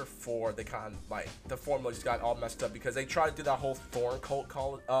think after 4, they kind of like the formula just got all messed up because they tried to do that whole Thorn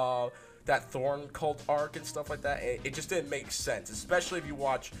cult arc and stuff like that. It just didn't make sense, especially if you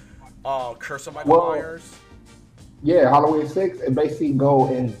watch Curse of Michael Myers. Yeah, Halloween 6, it basically go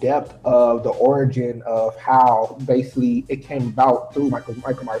in depth of the origin of how basically it came about through Michael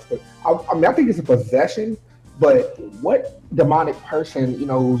Myers. But I mean, I think it's a possession, but what demonic person,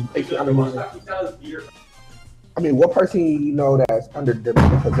 who's basically what person that's under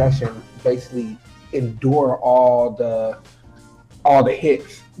demonic possession basically endure all the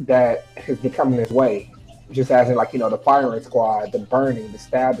hits that has been coming his way, just as in the firing squad, the burning, the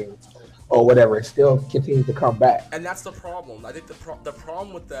stabbing, or whatever, it still continues to come back. And that's the problem. I think the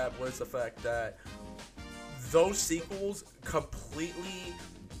problem with that was the fact that those sequels completely,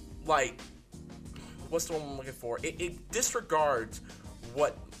 what's the one I'm looking for? It disregards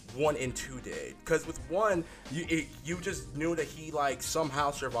what 1 and 2 did. Because with 1, you just knew that he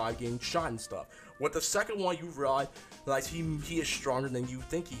somehow survived getting shot and stuff. With the second one, you realize he is stronger than you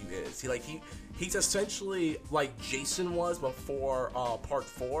think he is. He's essentially like Jason was before part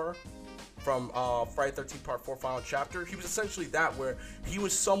 4. From Friday the 13th Part 4 Final Chapter. He was essentially that, where he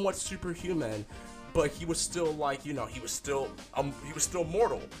was somewhat superhuman, but he was still he was still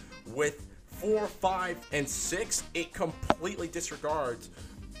mortal. With 4, 5, and 6, it completely disregards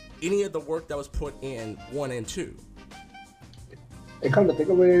any of the work that was put in 1 and 2. And come to think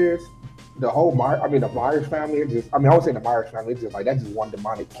of it, is the whole the Myers family is just, I won't say the Myers family, it's just like, that's just one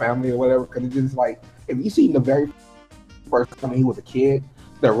demonic family or whatever, because it's just like, if you see the very first time he was a kid,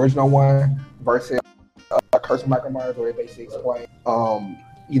 the original one, versus Curse of Michael Myers, where they basically explain,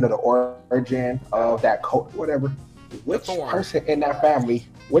 the origin of that cult, whatever. Which person in that family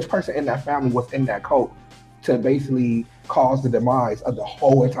was in that cult to basically cause the demise of the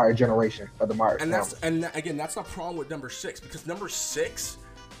whole entire generation of the Myers family? Again, that's the problem with number 6, because number 6,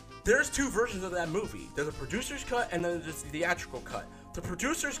 there's 2 versions of that movie. There's a producer's cut and then there's the theatrical cut. The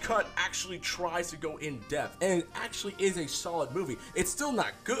producer's cut actually tries to go in depth, and it actually is a solid movie. It's still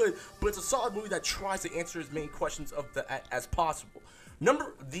not good, but it's a solid movie that tries to answer as many questions as possible.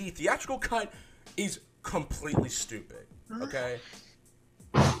 The theatrical cut is completely stupid. Okay.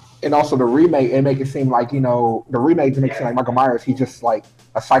 And also the remake, it make it seem like, the remake to make it seem like Michael Myers, he's just like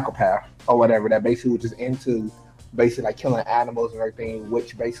a psychopath or whatever, that basically was just into basically like killing animals and everything,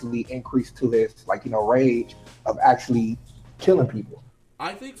 which basically increased to his rage of actually killing people.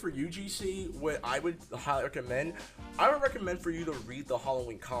 I think for UGC, what I would highly recommend, for you to read the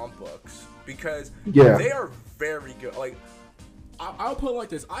Halloween comic books, because they are very good. Like, I'll put it like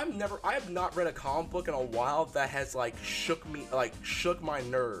this: I have not read a comic book in a while that has shook my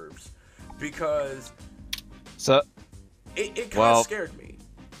nerves, because it kind of scared me.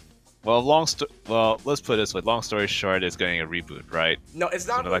 Well, let's put it this way: long story short, it's getting a reboot, right? No, it's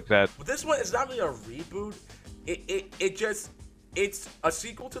not like that. This one is not really a reboot. It's a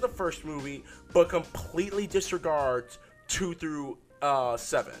sequel to the first movie, but completely disregards 2 through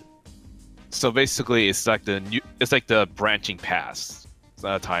 7. So basically, it's like the branching past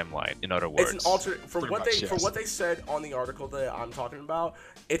timeline. In other words, it's an alternate. For what they said on the article that I'm talking about,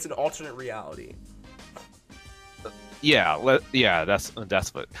 it's an alternate reality.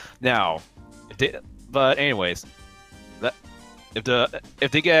 That's what. Now, but anyways,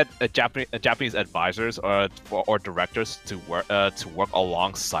 if they get a Japanese advisors or directors to work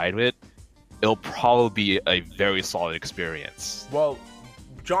alongside it, it'll probably be a very solid experience. Well,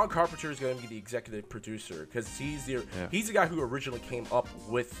 John Carpenter is going to be the executive producer, because he's the guy who originally came up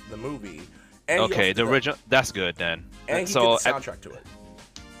with the movie. And the original, that's good then. And he did the soundtrack to it.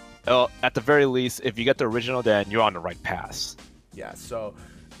 At the very least, if you get the original, then you're on the right path. Yeah. So,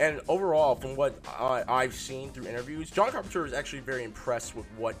 and overall, from what I've seen through interviews, John Carpenter is actually very impressed with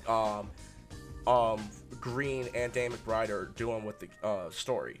what Green and Dan McBride are doing with the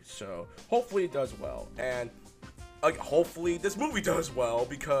story. So hopefully it does well, and hopefully this movie does well,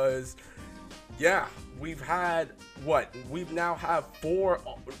 because we've now have 4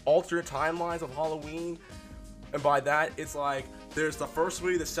 alternate timelines of Halloween, and by that it's like there's the first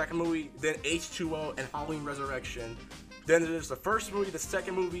movie, the second movie, then H2O and Halloween Resurrection. Then there's the first movie, the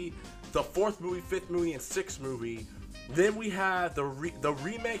second movie, the 4th movie, 5th movie, and 6th movie. Then we have the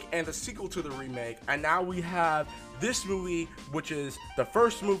remake and the sequel to the remake, and now we have this movie, which is the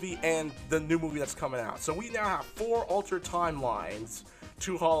first movie and the new movie that's coming out. So we now have 4 alternate timelines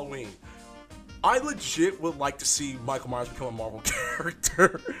to Halloween. I legit would like to see Michael Myers become a Marvel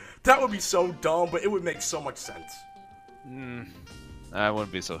character. That would be so dumb, but it would make so much sense. I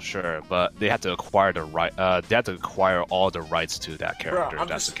wouldn't be so sure, but they have to acquire the right. They have to acquire all the rights to that character. If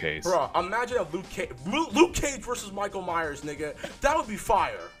that's the case. Bro, imagine a Luke Cage versus Michael Myers, nigga. That would be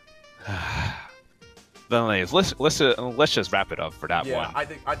fire. Then let's just wrap it up for that one. Yeah,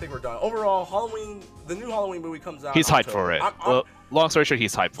 I think we're done. Overall, Halloween, the new Halloween movie comes out. He's hyped for it. Long story short,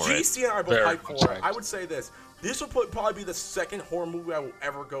 he's hyped for it. GC and I are both hyped for it. I would say this: this will probably be the second horror movie I will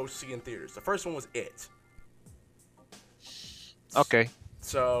ever go see in theaters. The first one was It. Okay.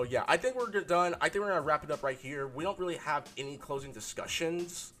 So yeah, I think we're done. I think we're gonna wrap it up right here. We don't really have any closing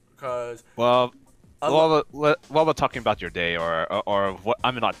discussions because. Well, while we're talking about your day or what,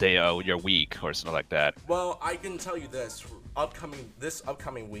 I mean not day, your week or something like that. Well, I can tell you this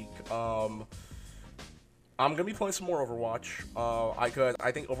upcoming week, I'm gonna be playing some more Overwatch. I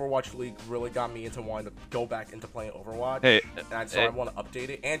think Overwatch League really got me into wanting to go back into playing Overwatch. I want to update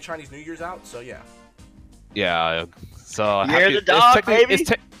it. And Chinese New Year's out, so yeah. Yeah, so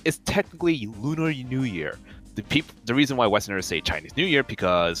it's technically Lunar New Year. The reason why Westerners say Chinese New Year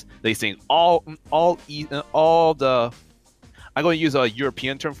because they think all the I'm going to use a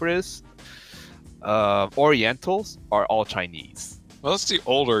European term for this. Orientals are all Chinese. Well, that's the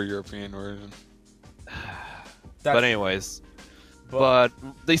older European version. But anyways, but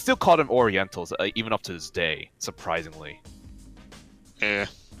they still call them Orientals even up to this day, surprisingly. Yeah,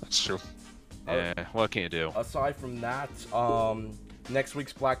 that's true. Yeah, what can you do? Aside from that, next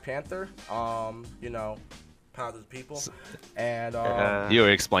week's Black Panther. You know, power to the people, and You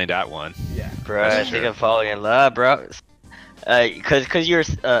already explained that one. yeah, Bro, I think I'm falling in love, bro. Cause your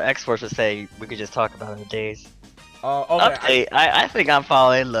X-Force would say we could just talk about it in days. okay. I think I'm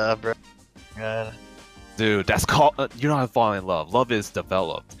falling in love, bro. Dude, that's called. You're not falling in love. Love is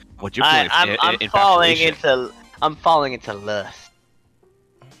developed. What you're feeling I'm falling into lust.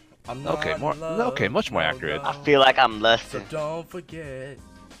 I'm not Okay, in love, much more accurate. I feel like I'm So lusting. don't forget,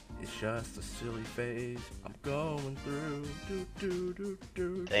 it's just a silly phase I'm going through.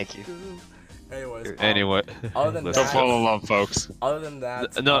 Thank you. Anyways, Anyway, other than Don't that, fall in love, folks. other than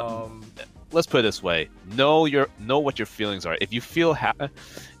that, No. Let's put it this way: know what your feelings are. If you feel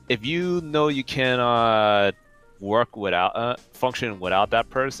if you know you cannot work without function without that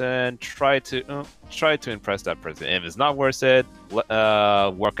person, try to impress that person. If it's not worth it,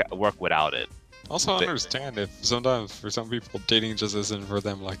 work without it. Also understand if sometimes for some people dating just isn't for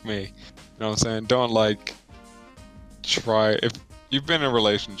them like me. You know what I'm saying? Don't like try if you've been in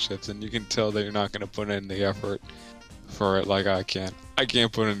relationships and you can tell that you're not gonna put in the effort for it like I can't. I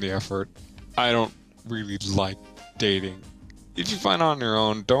can't put in the effort. I don't really like dating. If you find on your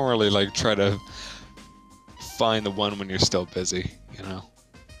own, don't really like try to find the one when you're still busy, you know?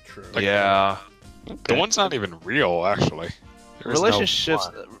 true. Yeah, The one's not even real, actually. There is no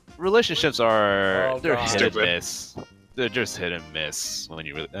relationships are Oh, they're God. hit and Stupid. miss. They're just hit and miss when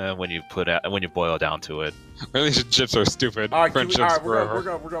you boil down to it. relationships are stupid. All right, Friendships we're forever.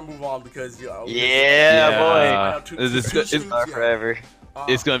 gonna move on because Yeah, boy. It's Forever.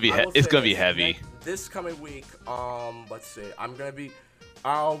 It's gonna be I will it's say gonna be this, heavy. This coming week, let's see, I'm gonna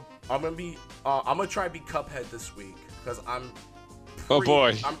try to be Cuphead this week because I'm. Oh,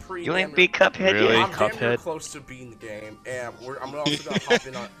 boy. I'm pretty. You damn ain't beat Cuphead Really? yet? I'm damn near Cuphead? close to beating the game, and I'm also gonna hop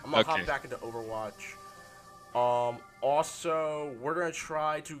in. I'm gonna Okay. hop back into Overwatch. Also, we're gonna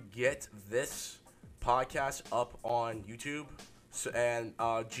try to get this podcast up on YouTube. So, and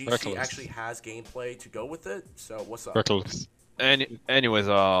GC Reckless. actually has gameplay to go with it. So what's up? Reckless. Anyways,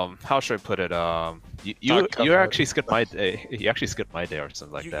 how should I put it? You Not covered. actually skipped my day. You actually skipped my day or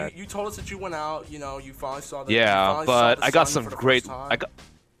something like that. You told us that you went out. You know, you finally saw the. Yeah, but I got some great. I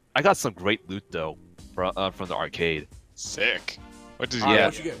got some great loot though, from the arcade. Sick. What did you Yeah.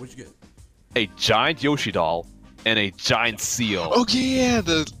 What'd you get? What'd you get? A giant Yoshi doll and a giant seal. Okay, yeah,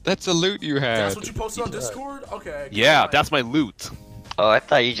 that's the loot you had. That's what you posted on Discord. Okay. Yeah, alright. that's my loot. Oh, I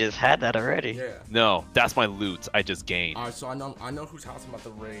thought you just had that already. Yeah. No, that's my loot. I just gained. All right, so I know whose house I'm about to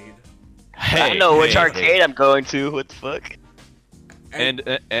raid. Hey, I know which hey, arcade I'm going to. What the fuck? And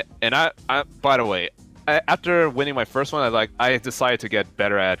I by the way, after winning my first one, I decided to get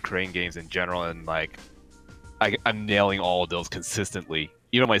better at crane games in general, and I'm nailing all of those consistently.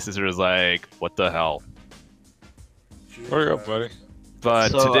 Even my sister is like, "What the hell?" Hurry up, buddy. But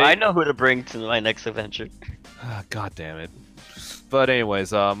So today, I know who to bring to my next adventure. God damn it. But anyways,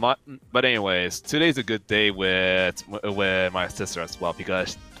 today's a good day with my sister as well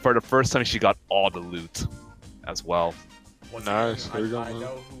because for the first time she got all the loot as well. Once Nice, again, there you go, I man.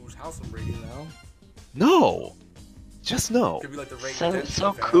 know whose house I'm raiding now. No, just no. Could be like the raid So redemption.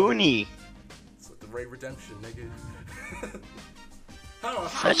 fam. coony. It's like the raid redemption, nigga.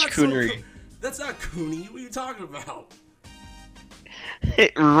 How's Such that so coonery. That's not coony. What are you talking about?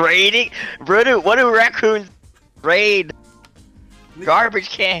 Raiding? What do raccoons raid? Nigga, Garbage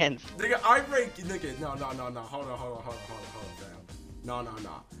cans. Nigga, I raid. Nigga, no. Hold on, fam. No.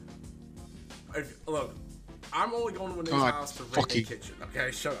 Look, I'm only going to a nigga's God, house to raid fucking- their kitchen.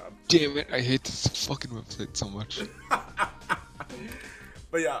 Okay, shut up. Damn it, I hate this fucking website so much.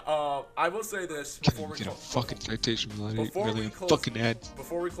 But yeah, I will say this Can't before even we get a close. fucking citation without 8 Before we million close- fucking ads.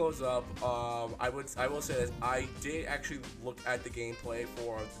 Before we close up, I will say this. I did actually look at the gameplay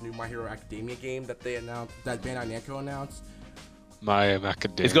for the new My Hero Academia game that they announced, that Bandai Namco announced. My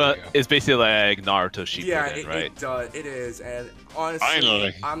Macadamia. It's basically like Naruto Shippuden, Yeah, right? it does. It is, and honestly,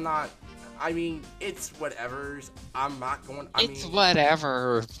 Finally. I'm not. I mean, it's whatever's. I'm not going.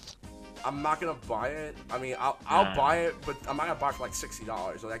 Whatever. I'm not gonna buy it. I mean, I'll Nah. buy it, but I'm not gonna buy it for like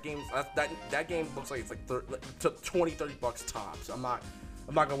 $60. So that game, that game looks like it's like $20-30 tops. I'm not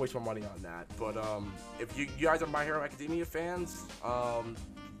gonna waste my money on that. But if you guys are My Hero Academia fans,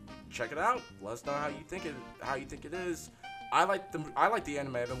 check it out. Let us know how you think it is. I like the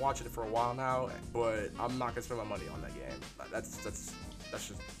anime. I've been watching it for a while now, but I'm not gonna spend my money on that game. That's just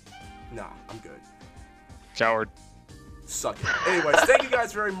nah. I'm good. Coward. Suck it. Anyways, thank you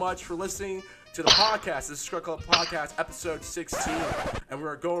guys very much for listening to the podcast. This is ScrubClub Podcast, episode 16, and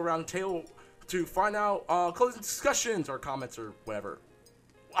we're going around the table to find out closing discussions or comments or whatever.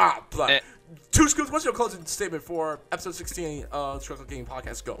 Two Scoops, what's your closing statement for episode 16 of ScrubClub Gaming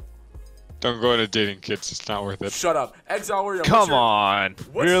Podcast? Go. Don't go into dating, kids. It's not worth it. Shut up. Exile Warrior. Come on.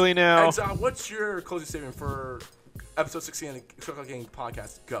 Really now? Exile, what's your closing statement for episode 16 of the ScrubClub Gaming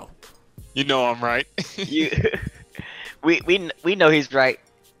Podcast? Go. You know I'm right. we know he's right.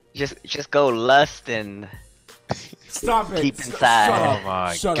 Just go lust and stop it. Keep inside. Oh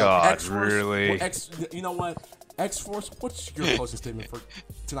my God! X-Force, really? You know what? X-Force, what's your closing statement for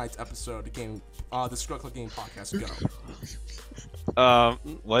tonight's episode of the ScrubClub Gaming Podcast? Go.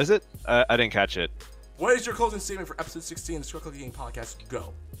 What is it? I didn't catch it. What is your closing statement for episode 16 of the ScrubClub Gaming Podcast?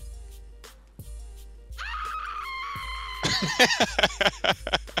 Go.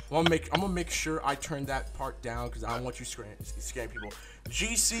 I'm gonna make sure I turn that part down because I don't want you scaring people.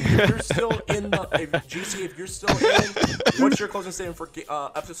 GC, if you're still in, what's your closing statement for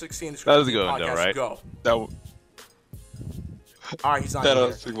episode 16 of the That was a ScrubClub good Gaming one, though, Podcast? right? Go. All right, he's not That here.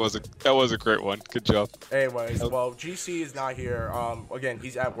 was a great one. Good job. Anyways, well, GC is not here. Again,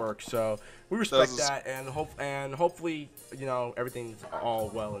 he's at work, so we respect that, and hopefully, everything's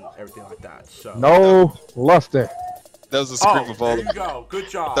all well and everything like that. So No lusting. That was the scream of all there you go. Good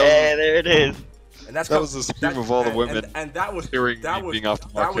job. Hey, there it is. And that was the scream of all the women. And that was hearing me being off the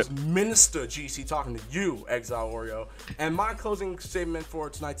that was market. Minister GC talking to you, Exile Oreo. And my closing statement for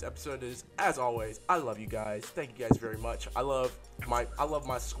tonight's episode is, as always, I love you guys. Thank you guys very much. I love my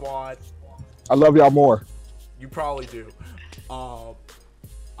squad. I love y'all more. You probably do. I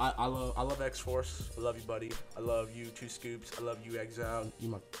love X-Force. I love you, buddy. I love you, Two Scoops. I love you, Exile.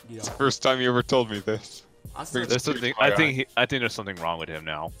 It's the first time you ever told me this. There's something. I think there's something wrong with him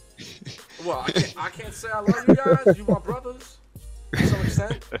now. Well, I can't say I love you guys. You my brothers, to some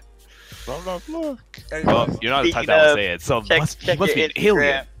extent. Look. Anyways, Well, you're not the type that would say it, so check he must be an your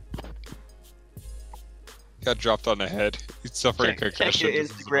alien. Got dropped on the head. He's suffering Check concussion. your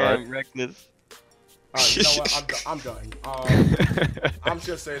Instagram, Reckless. you know what? I'm done. I'm just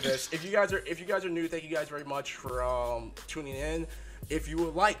gonna say this: if you guys are new, thank you guys very much for tuning in. If you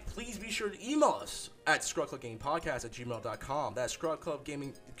would like, please be sure to email us at ScrubClubGamingPodcast@gmail.com. That's ScrubClub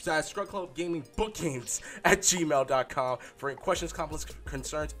Gaming Bookgames at gmail.com for any questions, compliments,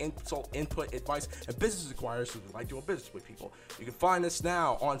 concerns, input, advice, and business inquiries who would like doing business with people. You can find us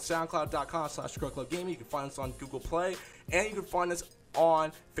now on SoundCloud.com/ScrubClubGaming. You can find us on Google Play, and you can find us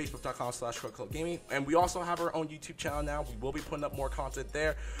on Facebook.com/ScrubClubGaming. And we also have our own YouTube channel now. We will be putting up more content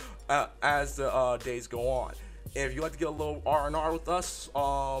there as the days go on. If you'd like to get a little R&R with us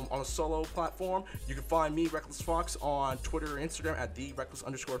on a solo platform, you can find me, Reckless Fox, on Twitter and Instagram at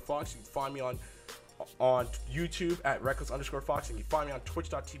 @TheReckless_Fox. You can find me on YouTube at Reckless_Fox, and you can find me on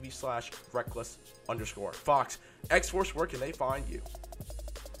Twitch.tv/Reckless_Fox. X-Force, where can they find you?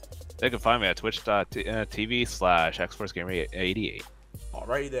 They can find me at Twitch.tv/XForceGamer88.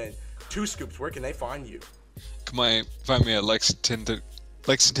 Alrighty then. Two Scoops, where can they find you? Find me at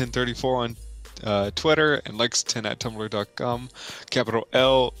Lexington34 on Twitter, and Lexington@tumblr.com. Capital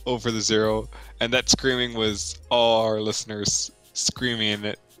L over the 0. And that screaming was all our listeners screaming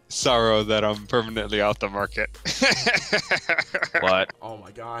at sorrow that I'm permanently off the market. What? Oh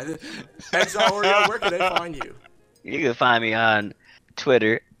my god. Exile Oreo, where can they find you? You can find me on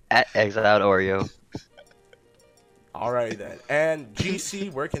Twitter at ExiledOreo. Alrighty then. And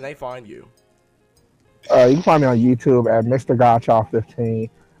GC, where can they find you? You can find me on YouTube at Mr. Gotcha15.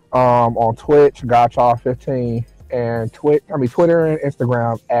 On Twitch, Gotcha15, and Twitter and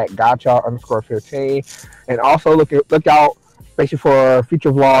Instagram at Gotcha_15. And also look out basically for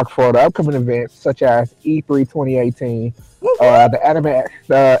future vlogs for the upcoming events such as E3 2018, the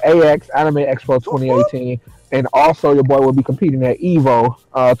AX Anime Expo 2018, and also your boy will be competing at EVO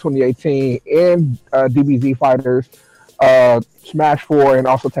 2018 in DBZ Fighters, Smash 4, and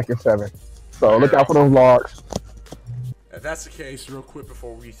also Tekken 7. So look out for those vlogs. If that's the case, real quick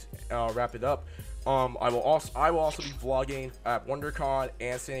before we wrap it up, I will also be vlogging at WonderCon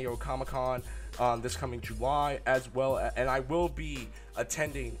and San Diego Comic-Con this coming July, and I will be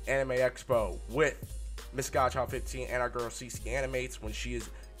attending Anime Expo with Miss Gotcha15 and our girl CC Animates when she is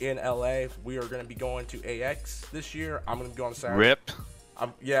in LA. We are going to be going to AX this year. I'm going to be going Saturday. RIP.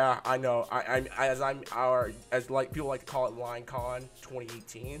 Yeah, I know. As people like to call it LineCon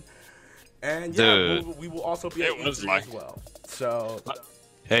 2018. And yeah, we will also be at E3 as well. So,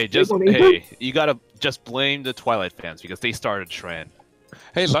 hey, you gotta just blame the Twilight fans because they started a trend.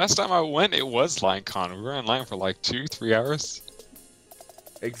 Hey, last time I went, it was LineCon. We were in line for like 2-3 hours.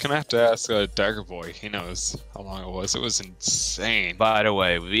 Gonna have to ask Dagger Boy. He knows how long it was. It was insane. By the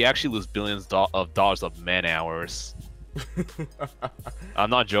way, we actually lose billions of dollars of man hours.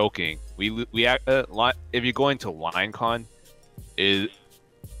 I'm not joking. If you're going to LineCon,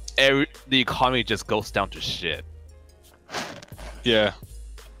 the economy just goes down to shit. Yeah.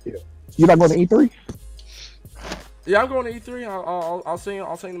 You not going to E3? Yeah, I'm going to E3. I'll send you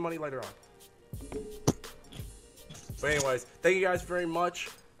the money later on. But anyways, thank you guys very much.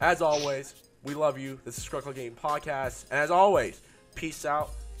 As always, we love you. This is ScrubClub Gaming Podcast. And as always, peace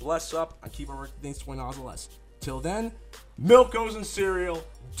out, bless up, and keep our things $20 or less. Till then, milk goes in cereal.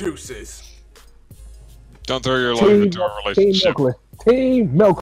 Deuces. Don't throw your life into a relationship. Team Milk.